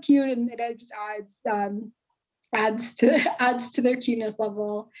think it's so cute, and it just adds to their cuteness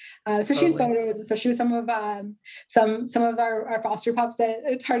level, especially in photos, especially with some of our foster pups, that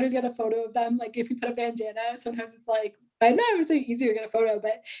it's harder to get a photo of them. Like if you put a bandana, sometimes it's like, I know it was like easier to get a photo,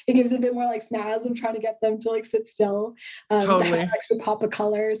 but it gives a bit more like snaz of trying to get them to like sit still, to have an extra pop of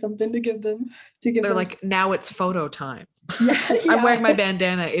color or something to give them. They're like, now it's photo time. Yeah. I'm wearing my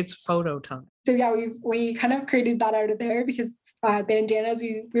bandana. It's photo time. So yeah, we kind of created that out of there, because bandanas,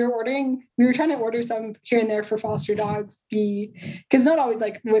 we were trying to order some here and there for foster dogs, because not always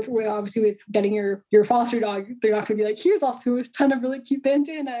like with getting your foster dog, they're not going to be like, here's also a ton of really cute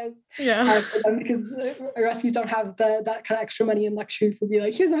bandanas. Yeah. For them, because rescues don't have that kind of extra money and luxury for be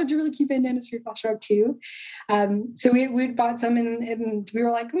like, here's a bunch of really cute bandanas for your foster dog too. So we bought some, and we were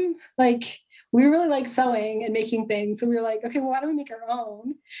like, like, we really like sewing and making things. So we were like, okay, well, why don't we make our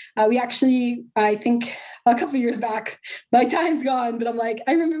own? We actually, I think a couple of years back, my time's gone, but I'm like,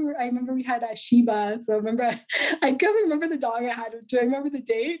 I remember we had a Sheba. So I remember, I can't remember the dog I had. Do I remember the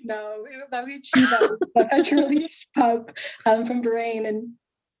date? No, we had Sheba, a fetch release pup from Bahrain.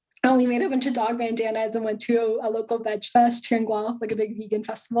 And we made a bunch of dog bandanas and went to a local veg fest here in Guelph, like a big vegan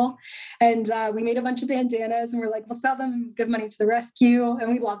festival. And we made a bunch of bandanas and we're like, we'll sell them, give money to the rescue. And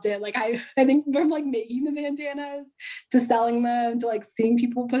we loved it. Like, I think from like making the bandanas to selling them to like seeing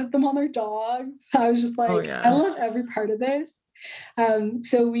people put them on their dogs. I was just like, I love every part of this.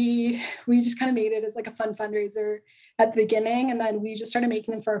 So we just kind of made it as like a fun fundraiser at the beginning. And then we just started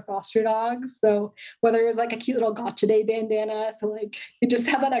making them for our foster dogs. So whether it was like a cute little gotcha day bandana, so like it just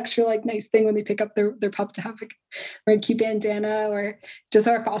had that extra like nice thing when they pick up their pup to have like a cute bandana, or just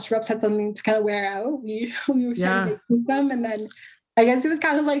our foster pups had something to kind of wear out. We started making some. And then I guess it was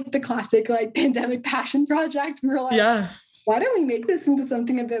kind of like the classic like pandemic passion project. We were like, why don't we make this into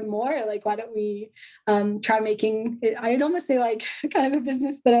something a bit more? Like, why don't we try making it, I'd almost say like kind of a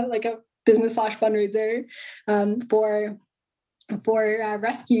business, but like a business / fundraiser for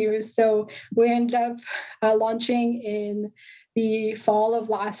rescues. So we ended up launching in the fall of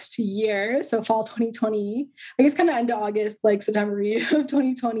last year. So fall 2020, I guess kind of end of August, like September of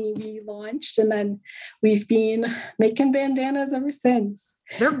 2020, we launched, and then we've been making bandanas ever since.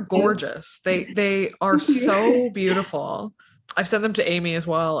 They're gorgeous. They are so beautiful. I've sent them to Amy as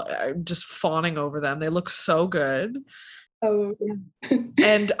well. I'm just fawning over them. They look so good. Oh, yeah.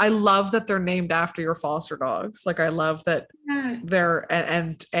 And I love that they're named after your foster dogs. Like, I love that they're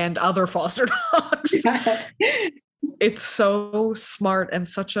and other foster dogs. Yeah. It's so smart and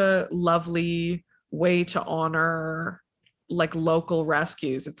such a lovely way to honor like local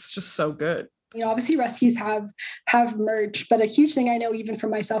rescues. It's just so good. You know, obviously rescues have merch, but a huge thing I know even for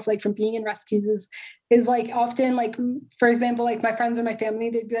myself, like from being in rescues is like often like, for example, like my friends or my family,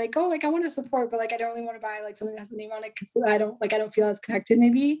 they'd be like, oh, like I want to support, but like I don't really want to buy like something that has a name on it because I don't feel as connected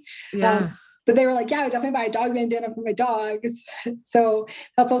maybe. But they were like, yeah, I would definitely buy a dog bandana for my dogs. So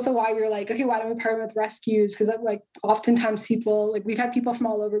that's also why we were like, okay, why don't we partner with rescues? Because like oftentimes people, like we've had people from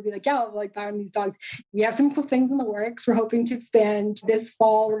all over be like, yeah, I'll like buy these dogs. We have some cool things in the works. We're hoping to expand this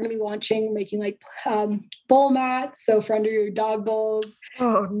fall. We're going to be making like bowl mats. So for under your dog bowls.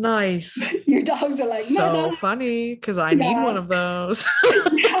 Oh, nice. Your dogs are like, so funny because I need one of those.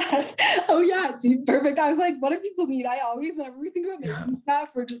 Oh yeah, see, perfect. I was like, what do people need? I always, whenever we think about making stuff,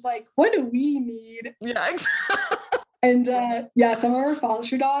 we're just like, what do we need? Yeah, exactly. And some of our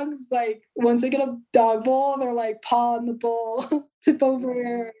foster dogs, like once they get a dog bowl, they're like paw on the bowl, tip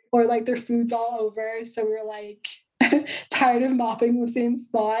over, or like their food's all over. So we're like tired of mopping the same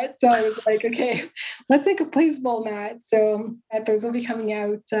spot. So I was like, okay, let's make a place bowl mat. So those will be coming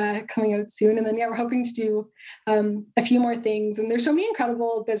out soon. And then we're hoping to do a few more things. And there's so many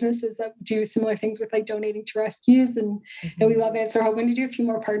incredible businesses that do similar things with like donating to rescues, and we love it. So we're hoping to do a few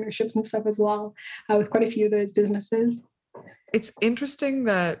more partnerships and stuff as well with quite a few of those businesses. It's interesting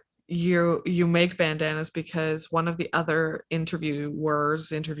that you make bandanas, because one of the other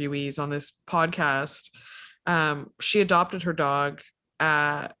interviewees on this podcast, she adopted her dog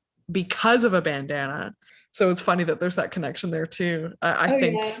because of a bandana. So it's funny that there's that connection there too. I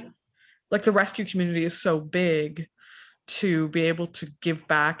think like the rescue community is so big, to be able to give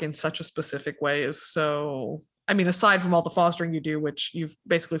back in such a specific way is so, I mean, aside from all the fostering you do, which you've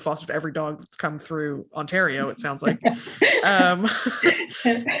basically fostered every dog that's come through Ontario, it sounds like.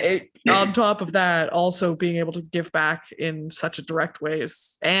 On top of that, also being able to give back in such a direct way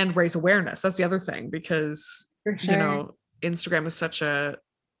and raise awareness. That's the other thing, because, you know, Instagram is such a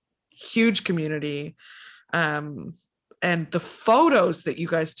huge community. And the photos that you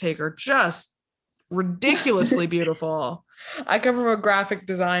guys take are just ridiculously beautiful. I come from a graphic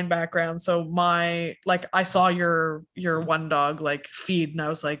design background, so I saw your one dog like feed, and I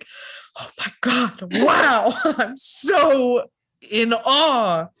was like, oh my god, wow. I'm so in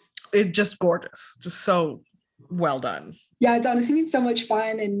awe. It's just gorgeous, just so well done. Yeah, it's honestly been so much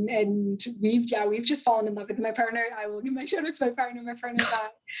fun, and we've just fallen in love with my partner. I will give my shout out to my partner. My partner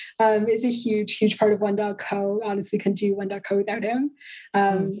that is a huge part of One Dog Co. Honestly, couldn't do One Dog Co without him.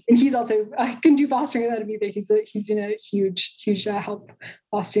 And he's also, I couldn't do fostering without him either. He's been a huge help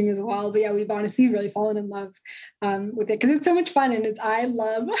fostering as well. But yeah, we've honestly really fallen in love with it because it's so much fun, and I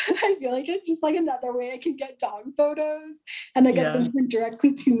feel like it's just like another way I can get dog photos and I get them sent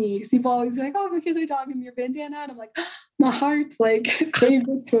directly to me. Because people always be like, oh, here's my dog in your bandana, and I'm like, my heart, like saved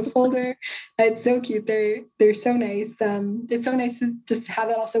this to a folder. It's so cute. They're so nice. It's so nice to just have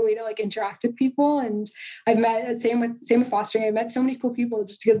that also way to like interact with people. And I've met same with fostering. I met so many cool people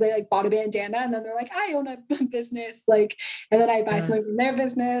just because they like bought a bandana and then they're like, I own a business, like, and then I buy something from their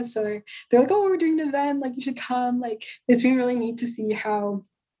business, or they're like, oh, we're doing an event, like you should come. Like it's been really neat to see how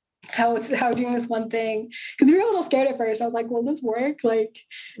doing this one thing, because we were a little scared at first. I was like, will this work? Like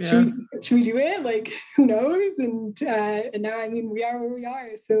should we do it? Like who knows? And now I mean we are where we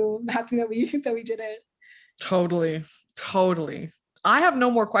are, so I'm happy that we did it. Totally I have no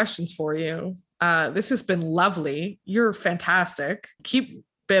more questions for you. This has been lovely. You're fantastic. Keep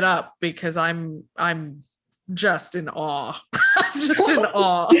it up, because I'm just in awe. I'm just in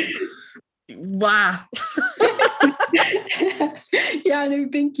awe. Wow. Yeah, no,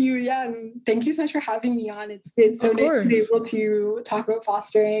 thank you. Yeah, and thank you so much for having me on. It's so nice to be able to talk about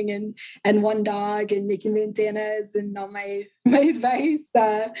fostering and one dog and making bandanas and all my advice.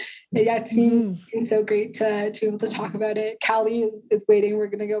 Yeah, it's been so great to be able to talk about it. Callie is waiting. We're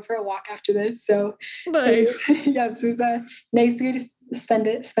gonna go for a walk after this. So nice. Yeah, it was a nice way to spend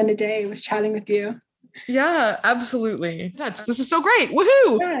a day. Was chatting with you. Yeah, absolutely. This is so great.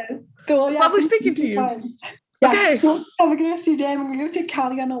 Woohoo! Yeah. Well, it's lovely speaking to you. Fun. Yeah. Okay. Well, have a good rest of your day. I'm going to take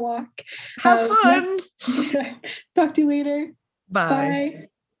Callie on a walk. Have fun. Yeah. Talk to you later. Bye. Bye.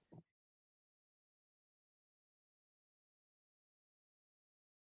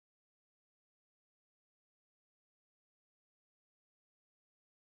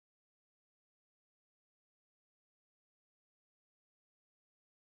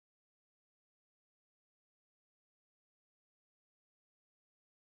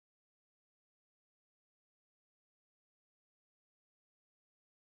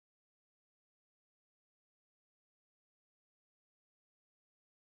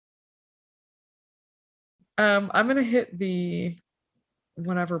 I'm gonna hit the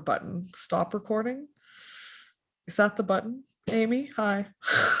whatever button. Stop recording. Is that the button? Amy, hi.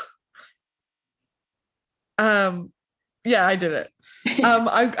 Yeah, I did it.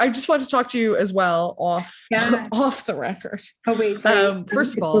 I just want to talk to you as well off the record. Oh wait, sorry.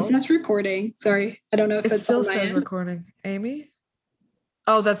 First of all, it's recording. Sorry, I don't know if it it's still says recording. Amy?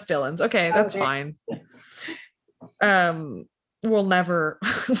 Oh, that's Dylan's. Okay, that's fine. We'll never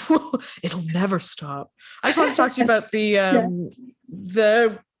it'll never stop. I just want to talk to you about the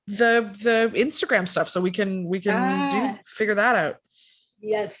Instagram stuff, so we can figure that out.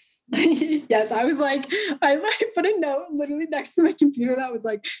 Yes. Yes, I was like, I put a note literally next to my computer that was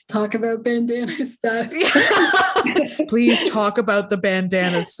like, talk about bandana stuff. Please talk about the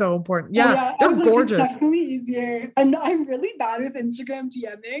bandanas. So important. Yeah, they're gorgeous. It's definitely easier. I'm really bad with Instagram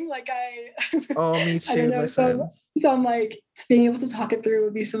DMing. Like me too, as I said. So I'm like, being able to talk it through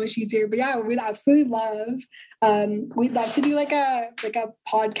would be so much easier. But yeah, we'd absolutely love. We'd love to do like a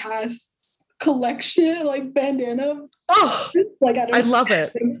podcast collection, like bandana. Oh, like I love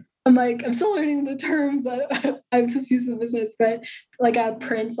it. I'm still learning the terms that I'm supposed to use in the business, but like a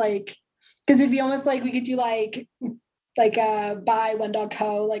print, like, because it'd be almost like we could do like a buy one dog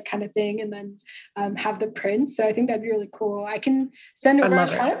co like kind of thing, and then have the print. So I think that'd be really cool. I can send over. I was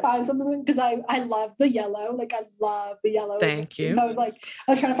trying to find something because I love the yellow. Like I love the yellow. Thank you. So I was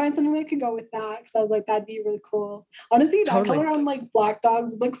trying to find something that could go with that, because I was like, that'd be really cool. Honestly, that color on like black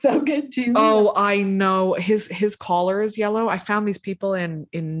dogs looks so good too. Oh, I know. His collar is yellow. I found these people in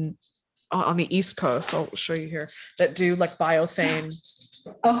on the East Coast. I'll show you here, that do like biothane.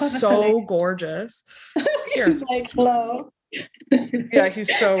 So gorgeous. Here. He's like, hello. Yeah,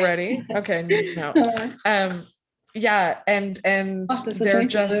 he's so ready. Okay, no. Yeah, and they're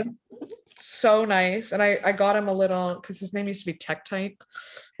just so nice. And I got him a little, because his name used to be Tektite,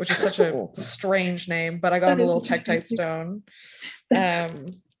 which is such a strange name, but I got him a little Tektite stone.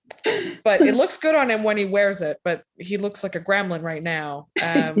 But it looks good on him when he wears it, but he looks like a gremlin right now.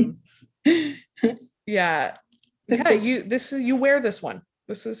 Yeah. You wear this one.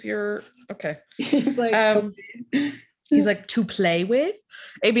 This is your okay. He's like to play with.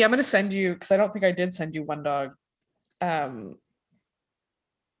 AB, I'm gonna send you, because I don't think I did send you one dog. Okay,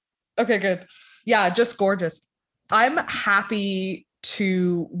 good. Yeah, just gorgeous. I'm happy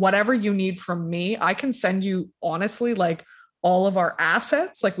to whatever you need from me. I can send you honestly like all of our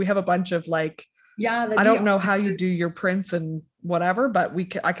assets. Like we have a bunch of like, I don't know how you do your prints and whatever, but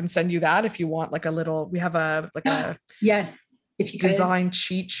I can send you that if you want like a little. We have a yes, if you design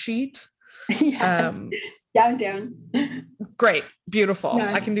cheat sheet. Yeah. Yeah, I'm down. Great, beautiful.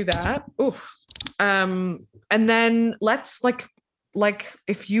 Yeah. I can do that. Oof. And then let's like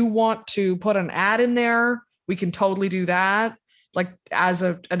if you want to put an ad in there, we can totally do that. Like as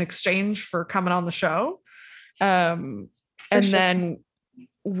an exchange for coming on the show. And sure. then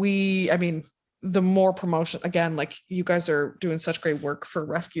I mean, the more promotion, again, like you guys are doing such great work for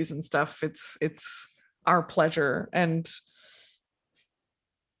rescues and stuff. It's our pleasure. And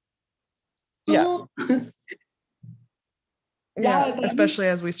yeah. Oh. Yeah, that'd especially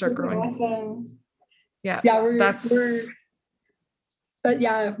as we start be growing. awesome. Yeah. Yeah, That's but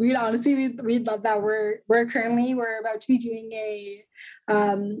yeah, we'd love that. We're about to be doing a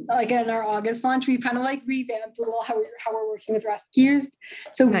like in our August launch, we've kind of like revamped a little how we're working with rescues.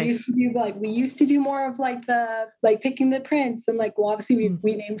 So nice. we used to do more of like the like picking the prints, and like, well, obviously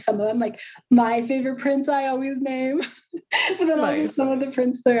we named some of them, like my favorite prints I always name, but then I'll give some of the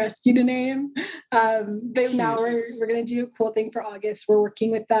prints the rescue to name. But now we're gonna do a cool thing for August. We're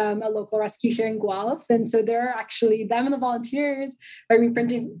working with a local rescue here in Guelph, and so they're actually, them and the volunteers are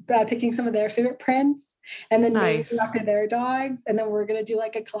reprinting, picking some of their favorite prints, and then naming after their dogs, and then we're gonna do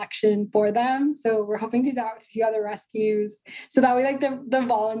like a collection for them. So we're hoping to do that with a few other rescues, so that way like the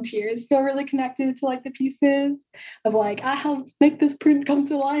volunteers feel really connected to like the pieces of like, I helped make this print come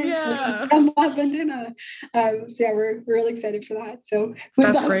to life. Yeah. So yeah, we're really excited for that. So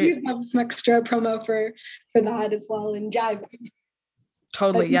we'd love some extra promo for that as well. And yeah,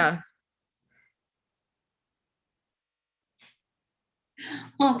 totally. Yeah.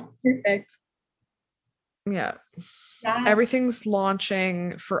 Oh, perfect. Yeah. Everything's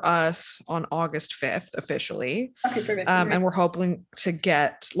launching for us on August 5th officially. Okay, perfect. And we're hoping to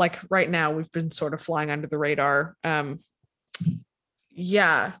get, like, right now we've been sort of flying under the radar. As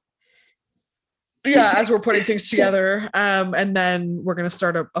we're putting things together. And then we're going to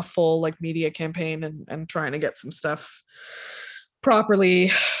start a full like media campaign and trying to get some stuff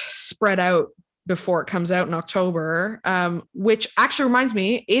properly spread out before it comes out in October. Which actually reminds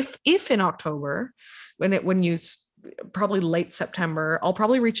me, if in October, when you probably late September, I'll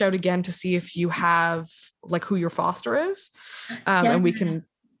probably reach out again to see if you have like who your foster is. And we can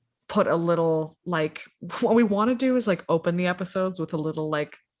put a little, like, what we want to do is like open the episodes with a little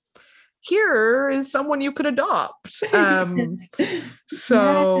like, here is someone you could adopt.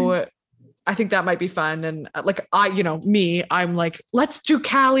 So I think that might be fun. And like, I'm like, let's do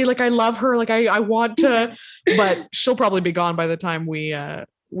Callie. Like, I love her. Like I want to, but she'll probably be gone by the time we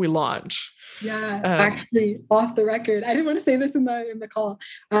launch. Yeah, actually, off the record, I didn't want to say this in the call.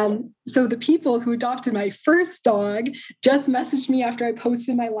 So the people who adopted my first dog just messaged me after I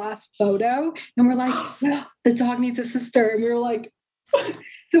posted my last photo, and we're like, yeah, the dog needs a sister, and we were like,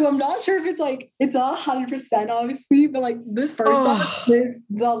 so I'm not sure if it's 100% obviously, but like this first dog lives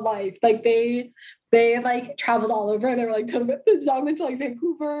the life. Like they like traveled all over. They were like, this dog went to like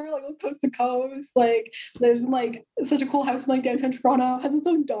Vancouver, like coast to coast. Like lives in like such a cool house in like downtown Toronto. Has its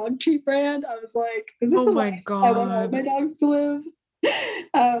own dog treat brand. I was like, this is the life I want all my dogs to live.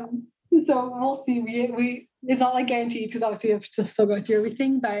 So we'll see. We it's not like guaranteed because obviously you have to still go through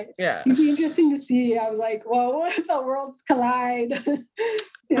everything, but it'd be interesting to see. I was like, whoa, the worlds collide.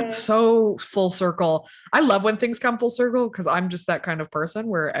 That's so full circle. I love when things come full circle because I'm just that kind of person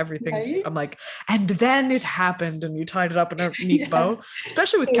where everything I'm like, and then it happened and you tied it up in a neat bow,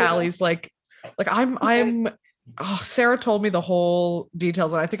 especially with Callie's like I'm Sarah told me the whole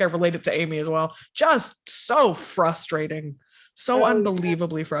details, and I think I related to Amy as well. Just so frustrating. So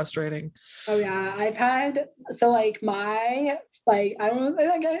unbelievably frustrating. Oh yeah, I've had I don't know,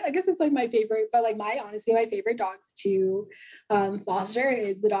 I guess it's like my favorite, but like my favorite dogs to foster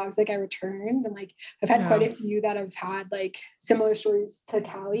is the dogs like I returned, and like I've had quite a few that have had like similar stories to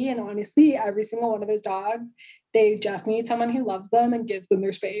Callie, and honestly, every single one of those dogs, they just need someone who loves them and gives them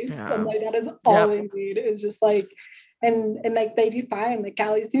their space, and like that is all they need. Is just like. And like they do fine. Like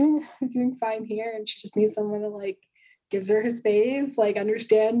Callie's doing fine here, and she just needs someone to like gives her space, like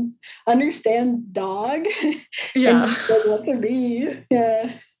understands dog. Yeah. And what to be.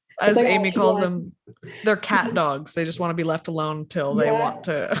 Yeah. As like Amy calls them, they're cat dogs. They just want to be left alone till they want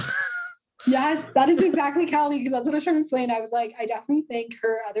to. Yes, that is exactly Callie, because that's what I was trying to explain. I was like, I definitely think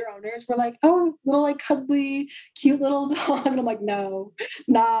her other owners were like, oh, little like cuddly, cute little dog. And I'm like, no,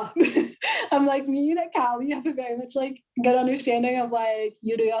 nah. I'm like, me and Callie have a very much like good understanding of like,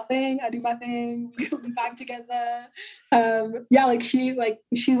 you do your thing, I do my thing, we'll be back together.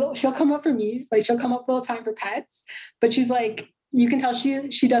 She'll come up for me, like she'll come up all the time for pets, but she's like, you can tell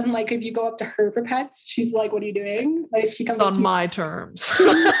she doesn't like if you go up to her for pets. She's like, what are you doing? Like if she comes on my terms.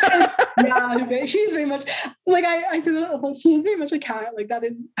 Yeah, she's very much like I say that she's very much a cat. Like that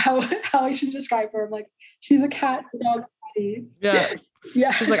is how I should describe her. I'm like, she's a cat dog body. Yeah.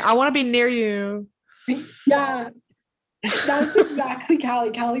 Yeah. She's like, I want to be near you. Yeah. That's exactly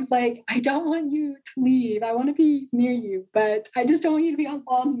Callie. Callie's like, I don't want you to leave. I want to be near you, but I just don't want you to be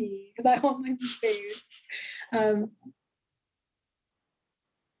on me because I want my space. Um,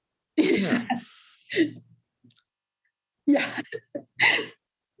 Yeah. yeah.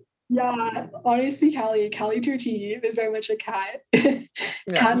 Yeah, honestly, Callie to her team is very much a cat, Yeah.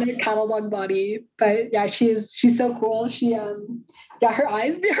 cat in a cattle dog body. But yeah, she's so cool. Yeah, her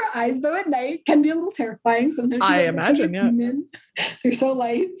eyes though at night can be a little terrifying. Sometimes she I doesn't look like a imagine, yeah. human. They're so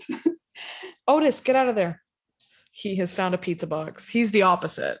light. Otis, get out of there. He has found a pizza box. He's the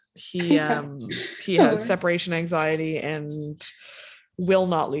opposite. He has separation anxiety and will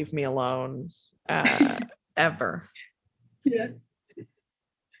not leave me alone ever. Yeah.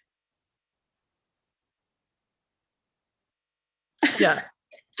 Yeah.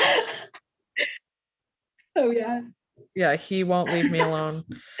 Oh yeah. Yeah, he won't leave me alone.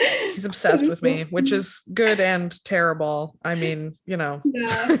 He's obsessed with me, which is good and terrible. I mean, you know,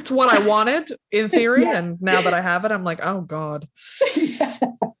 Yeah. it's what I wanted in theory. Yeah. And now that I have it, I'm like, oh God. Yeah.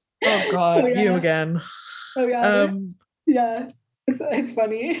 Oh God, Oh, yeah. you again. Oh yeah. Yeah. It's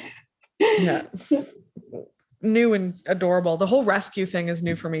funny. Yeah. New and adorable. The whole rescue thing is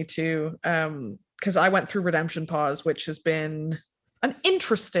new for me too. Because I went through Redemption Pause, which has been an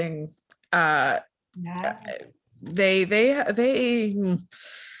interesting Yeah. they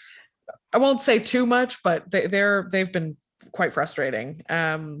I won't say too much, but they've been quite frustrating.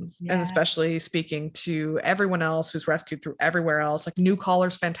 And especially speaking to everyone else who's rescued through everywhere else. Like New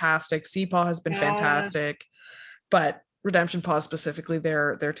Collar's fantastic, CPAW has been fantastic, but Redemption Pause specifically,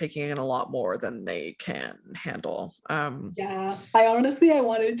 they're taking in a lot more than they can handle. Yeah, I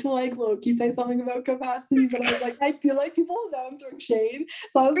wanted to like low-key say something about capacity, but I was like, I feel like people know I'm throwing shade,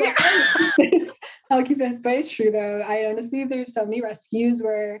 so I was like, I'll keep this. But it's true though. I honestly, there's so many rescues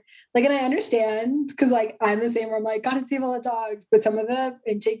where like, and I understand because like I'm the same where I'm like, gotta save all the dogs, but some of the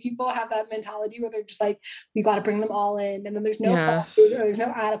intake people have that mentality where they're just like, we got to bring them all in, and then there's no fosters or there's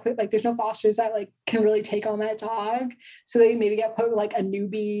no adequate, like there's no fosters that like can really take on that dog. So they maybe get put with like a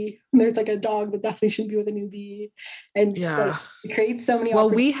newbie. And there's like a dog that definitely shouldn't be with a newbie, and like, it creates so many. Well,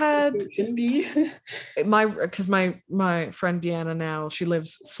 we had because my friend Deanna now, she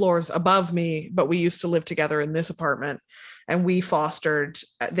lives floors above me, but we used to live together in this apartment, and we fostered.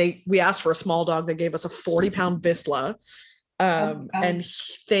 We asked for a small dog. They gave us a 40-pound Vizsla. And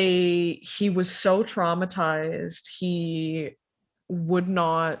he was so traumatized. He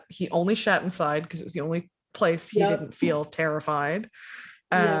only shat inside because it was the only place he didn't feel terrified,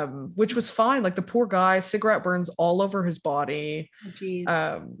 which was fine. Like the poor guy, cigarette burns all over his body.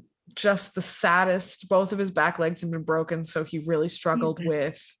 Just the saddest. Both of his back legs had been broken, so he really struggled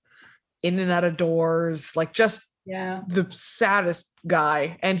with in and out of doors, like just the saddest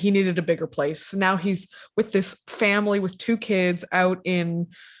guy, and he needed a bigger place. Now he's with this family with 2 kids out in,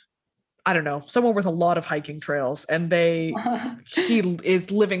 I don't know, somewhere with a lot of hiking trails, and he is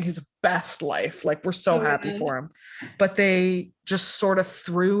living his best life. Like we're so happy for him, but they just sort of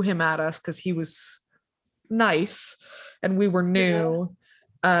threw him at us because he was nice and we were new.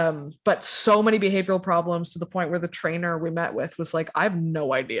 But so many behavioral problems to the point where the trainer we met with was like, I have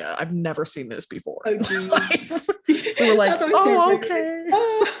no idea. I've never seen this before. We were like, oh, okay.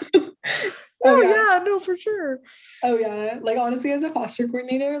 Yeah, no, for sure. Oh yeah. Like honestly, as a foster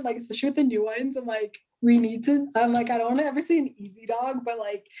coordinator, like especially with the new ones, I'm like, I'm like, I don't want to ever say an easy dog, but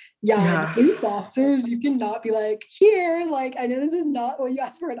like, new fosters, you cannot be like, here, like, I know this is not what you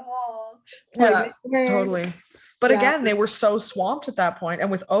asked for at all. Like, totally. But again, they were so swamped at that point. And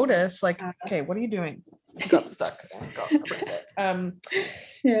with Otis, like, okay, what are you doing? You got stuck.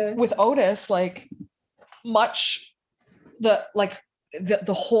 With Otis, like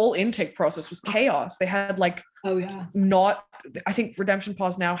the whole intake process was chaos. They had like, I think Redemption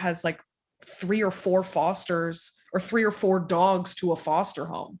Paws now has like 3 or 4 fosters or 3 or 4 dogs to a foster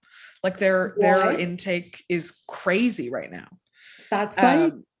home. Like their intake is crazy right now. That's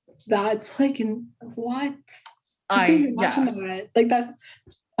like in what? That. Like that.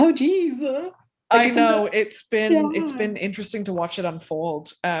 Oh geez. I know it's been interesting to watch it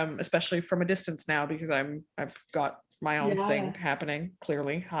unfold, especially from a distance now because I've got my own thing happening.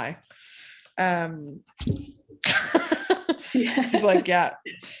 Clearly, hi. He's like,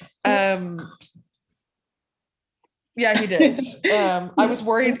 he did. I was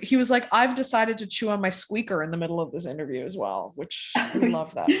worried. He was like, I've decided to chew on my squeaker in the middle of this interview as well, which we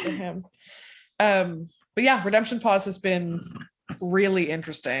love that for him. But yeah, Redemption Pause has been really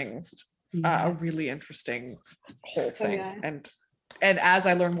interesting. A really interesting whole thing. And as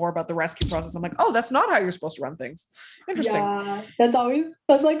I learn more about the rescue process, I'm like, oh, that's not how you're supposed to run things. Interesting. Yeah, that's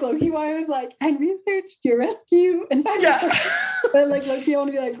like low-key why I was like, I researched your rescue and found but like low-key I want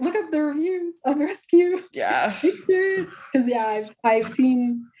to be like, look up the reviews of rescue. Yeah. Because I've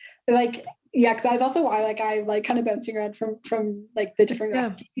seen like Yeah, because I was also I like kind of bouncing around from like the different Yeah.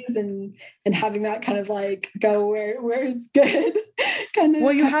 rescues and having that kind of like go where it's good kind of.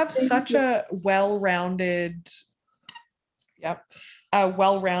 Well, you kind of have thing. such a well-rounded, yep, a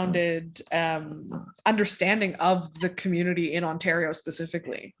well-rounded understanding of the community in Ontario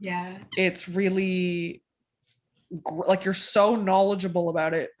specifically. Yeah. It's really like you're so knowledgeable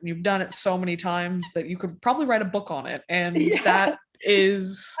about it. You've done it so many times that you could probably write a book on it. And Yeah. that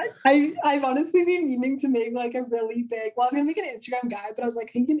is I've honestly been meaning to make like a really big, well, I was gonna make an Instagram guide, but I was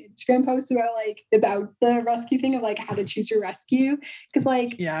like thinking an Instagram post about the rescue thing of like how to choose your rescue. Cause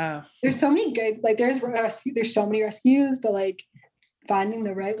like yeah. there's so many good, like there's so many rescues, but like finding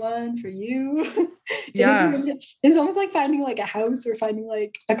the right one for you. Yeah. It's almost like finding like a house or finding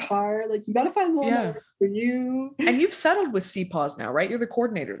like a car. Like you gotta find the one Yeah. that works for you. And you've settled with CPAWS now, right? You're the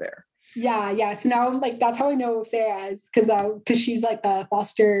coordinator there. Yeah. So now like that's how I know Sarah is because she's like the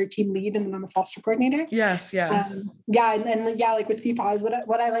foster team lead and then I'm a foster coordinator. Yes, yeah. And yeah, like with CPAWS,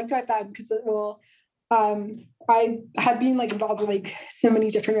 what I liked about that because I had been like involved with like so many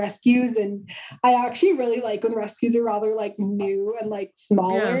different rescues, and I actually really like when rescues are rather like new and like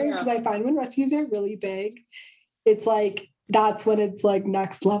smaller because I find when rescues are really big, it's like that's when it's like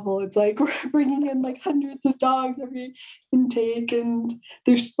next level. It's like we're bringing in like hundreds of dogs every intake, and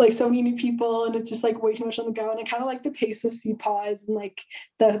there's like so many new people, and it's just like way too much on the go. And I kind of like the pace of CPAWS, and like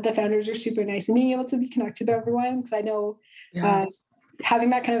the founders are super nice, and being able to be connected to everyone because I know having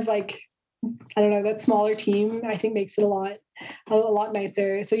that kind of like I don't know, that smaller team, I think makes it a lot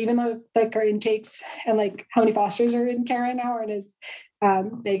nicer. So even though like our intakes and like how many fosters are in care right now aren't as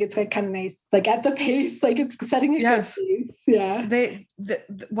big, it's like kind of nice. It's like at the pace, like it's setting a good pace. Yeah.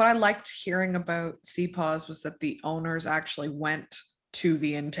 What I liked hearing about CPAWS was that the owners actually went to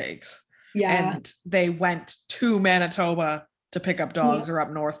the intakes. Yeah. And they went to Manitoba to pick up dogs or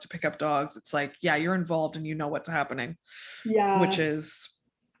up north to pick up dogs. It's like, yeah, you're involved and you know what's happening. Yeah. Which is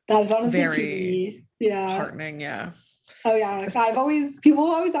that is honestly very key. Yeah. heartening. Yeah. Oh yeah. People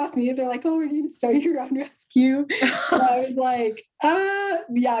always ask me if they're like, oh, are you going to start your own rescue? And I was like,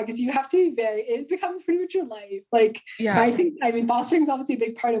 yeah, because you have to be it becomes pretty much your life. Like, yeah. I mean, fostering is obviously a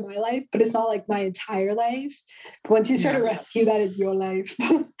big part of my life, but it's not like my entire life. But once you start a rescue, that is your life.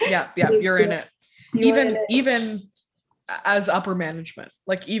 Yeah. You're in it. Even as upper management,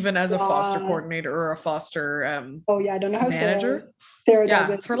 like even as a foster coordinator or a foster I don't know how manager. Sarah does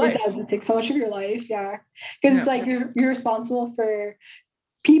it. It's her life. It takes so much of your life. Yeah. Because it's like you're responsible for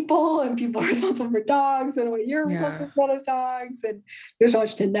people and people are responsible for dogs and what you're responsible for those dogs. And there's so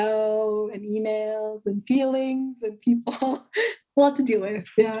much to know and emails and feelings and people a lot to deal with.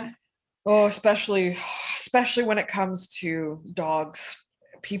 Yeah. Oh, especially when it comes to dogs.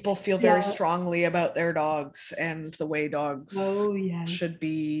 People feel very strongly about their dogs and the way dogs should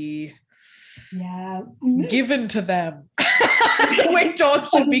be given to them. The way dogs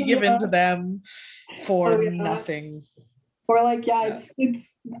should be given to them for nothing. Or like,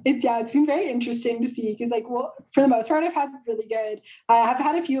 it's been very interesting to see because like, well, for the most part, I've had really good. I have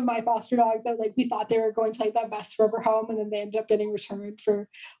had a few of my foster dogs that like we thought they were going to like that best forever home, and then they ended up getting returned for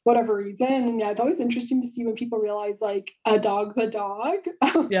whatever reason. And yeah, it's always interesting to see when people realize like a dog's a dog.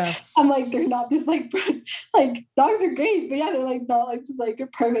 Yeah, I'm like they're not this like dogs are great, but yeah, they're like not like just like a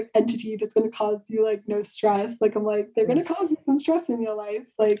perfect entity that's going to cause you like no stress. Like I'm like they're going to cause you some stress in your life,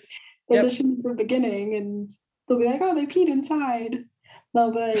 like especially from the beginning and. They'll be like, oh, they peed inside.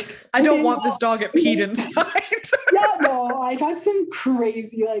 They'll be like, I don't want this dog at peed inside. I've had some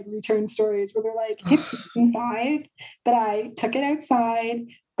crazy like return stories where they're like, it peed inside, but I took it outside,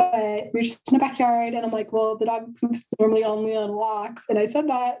 but we're just in the backyard. And I'm like, well, the dog poops normally only on walks. And I said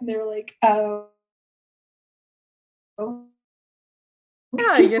that, and they were like, oh.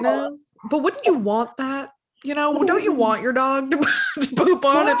 Yeah, you know, but wouldn't you want that? You know, don't you want your dog to poop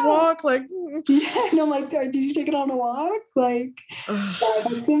on its walk? Like, and I'm like, did you take it on a walk? Like,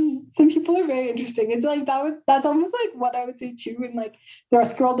 some people are very interesting. It's like that's almost like what I would say too. In like the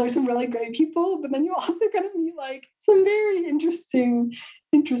rescue world, there's some really great people, but then you also kind of meet like some very interesting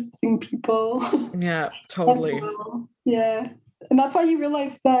people. Yeah, totally. Yeah. And that's why you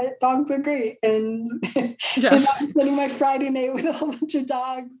realize that dogs are great. And, and I'm spending my Friday night with a whole bunch of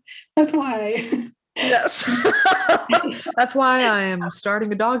dogs. That's why. Yes. That's why I am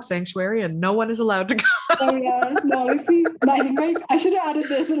starting a dog sanctuary and no one is allowed to go. Oh yeah. No, honestly, I should have added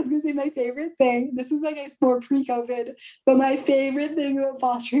this. I was gonna say my favorite thing. This is like more pre-COVID, but my favorite thing about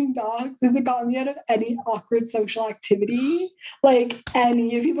fostering dogs is it got me out of any awkward social activity. Like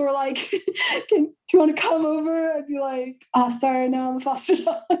any. If people were like, you want to come over? I'd be like, oh, sorry, no, I'm a foster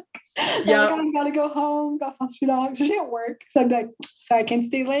dog. Yeah. Like, I gotta go home, got foster dog. So she at work. So I'd be like, sorry, I can't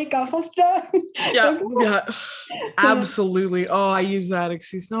stay late, got a foster dog. Yeah, Like, yeah, absolutely. Oh, I use that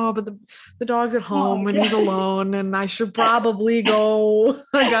excuse. No, but the dog's at home and he's yeah. alone, and I should probably go.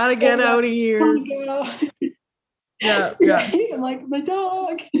 I gotta get Yeah. out of here. "Oh, no." Yeah, yeah. Right? I'm like, my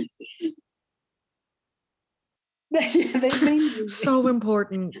dog. Yeah, they need me. So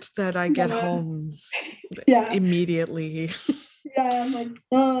important that I get Yeah. home Yeah. immediately. Yeah, I'm like,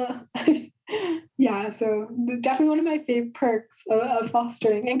 yeah, so definitely one of my favorite perks of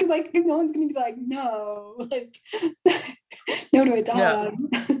fostering. And because like no one's gonna be like, no, like no to a dog.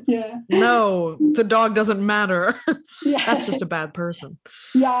 Yeah. No, the dog doesn't matter. Yeah. That's just a bad person.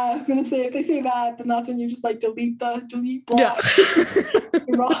 Yeah, I was gonna say if they say that, then that's when you just like delete block. Yeah.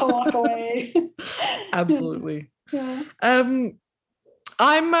 You walk away. Absolutely. Yeah. I'm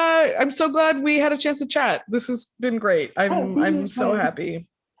so glad we had a chance to chat. This has been great. I'm so happy.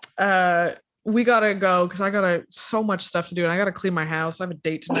 We gotta go because I got so much stuff to do and I gotta clean my house. I have a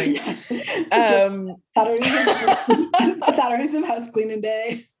date tonight. Saturday's some house cleaning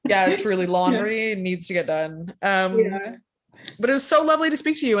day. Yeah, truly laundry needs to get done. Yeah. But it was so lovely to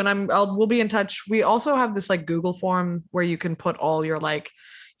speak to you, and we'll be in touch. We also have this like Google form where you can put all your like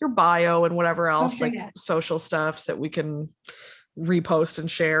your bio and whatever else, like social stuff that we can repost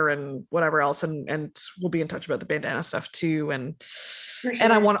and share and whatever else, and we'll be in touch about the bandana stuff too. And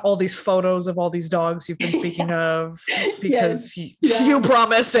I want all these photos of all these dogs you've been speaking of because you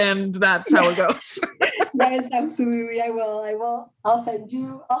promise, and that's how it goes. Yes, absolutely. I will. I'll send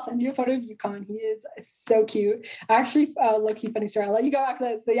you a photo of Yukon. He is so cute. Actually, low-key funny story. I'll let you go after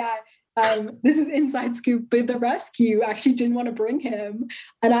this. But yeah, this is inside scoop, but the rescue actually didn't want to bring him,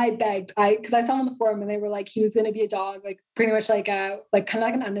 and I begged. Because I saw him on the forum, and they were like, he was going to be a dog, like pretty much like kind of like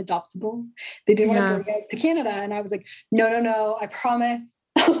an unadoptable. They didn't want to bring it to Canada, and I was like, no, I promise.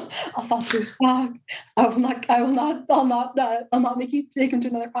 I'll foster this dog. I'll not make you take him to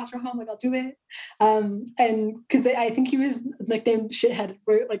another foster home. Like I'll do it. And because I think he was nicknamed shithead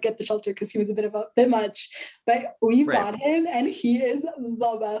like at the shelter because he was a bit much. But we got him, and he is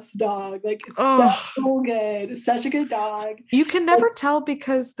the best dog. Like so good, such a good dog. You can never tell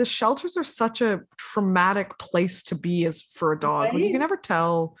because the shelters are such a traumatic place to be as for a dog. Right? Like you can never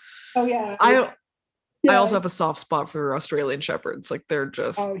tell. Oh yeah. I also have a soft spot for Australian Shepherds. Like they're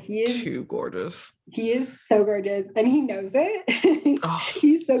just too gorgeous. He is so gorgeous, and he knows it.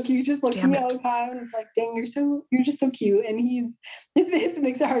 He's so cute. He just looks at me all the time, and it's like, "Dang, you're just so cute." And it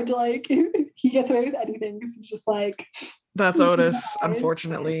makes it hard to like. He gets away with anything because it's just like. That's Otis.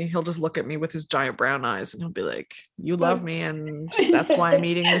 Unfortunately, he'll just look at me with his giant brown eyes, and he'll be like, "You love me, and that's why I'm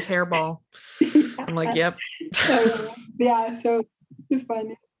eating this hairball." I'm like, "Yep." So it's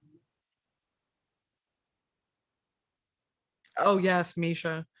fun. Oh yes,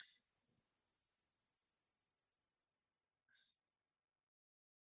 Misha.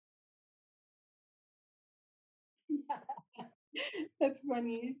 That's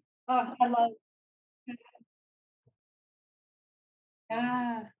funny. Oh, I love.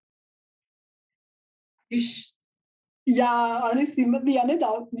 Yeah. Yeah, honestly, the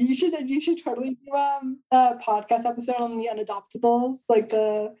unadopted. You should totally do a podcast episode on the unadoptables, like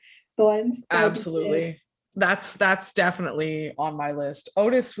the ones. Absolutely. That's definitely on my list.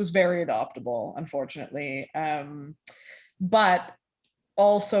 Otis was very adoptable, unfortunately, but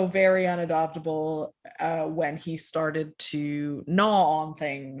also very unadoptable when he started to gnaw on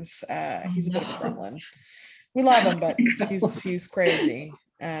things. He's a bit of a gremlin. We love him, but he's crazy.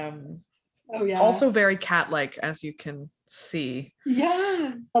 Also very cat-like, as you can see.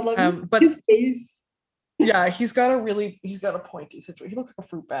 Yeah, I love but his face. Yeah, he's got a pointy situation. He looks like a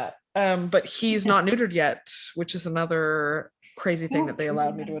fruit bat. But he's not neutered yet, which is another crazy thing that they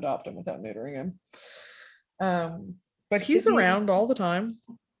allowed me to adopt him without neutering him. But he's around all the time.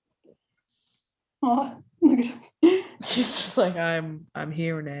 Oh, look at him. He's just like, I'm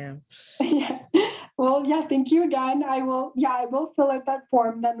here now. Yeah. Well, yeah, thank you again. I will fill out that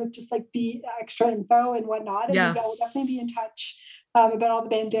form then with just like the extra info and whatnot. And I will definitely be in touch about all the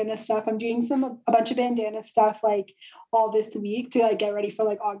bandana stuff. I'm doing a bunch of bandana stuff like all this week to like get ready for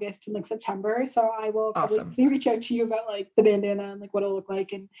like August and like September. So I will probably reach out to you about like the bandana and like what it'll look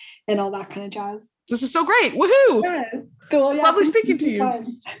like and all that kind of jazz. This is so great. Woohoo! Yeah. Well, it's lovely speaking to you.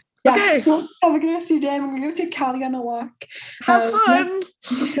 Yeah. Okay. Well, have a good rest of your day. I'm going to go take Callie on a walk. Have fun.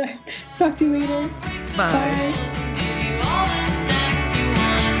 Talk to you later. Bye.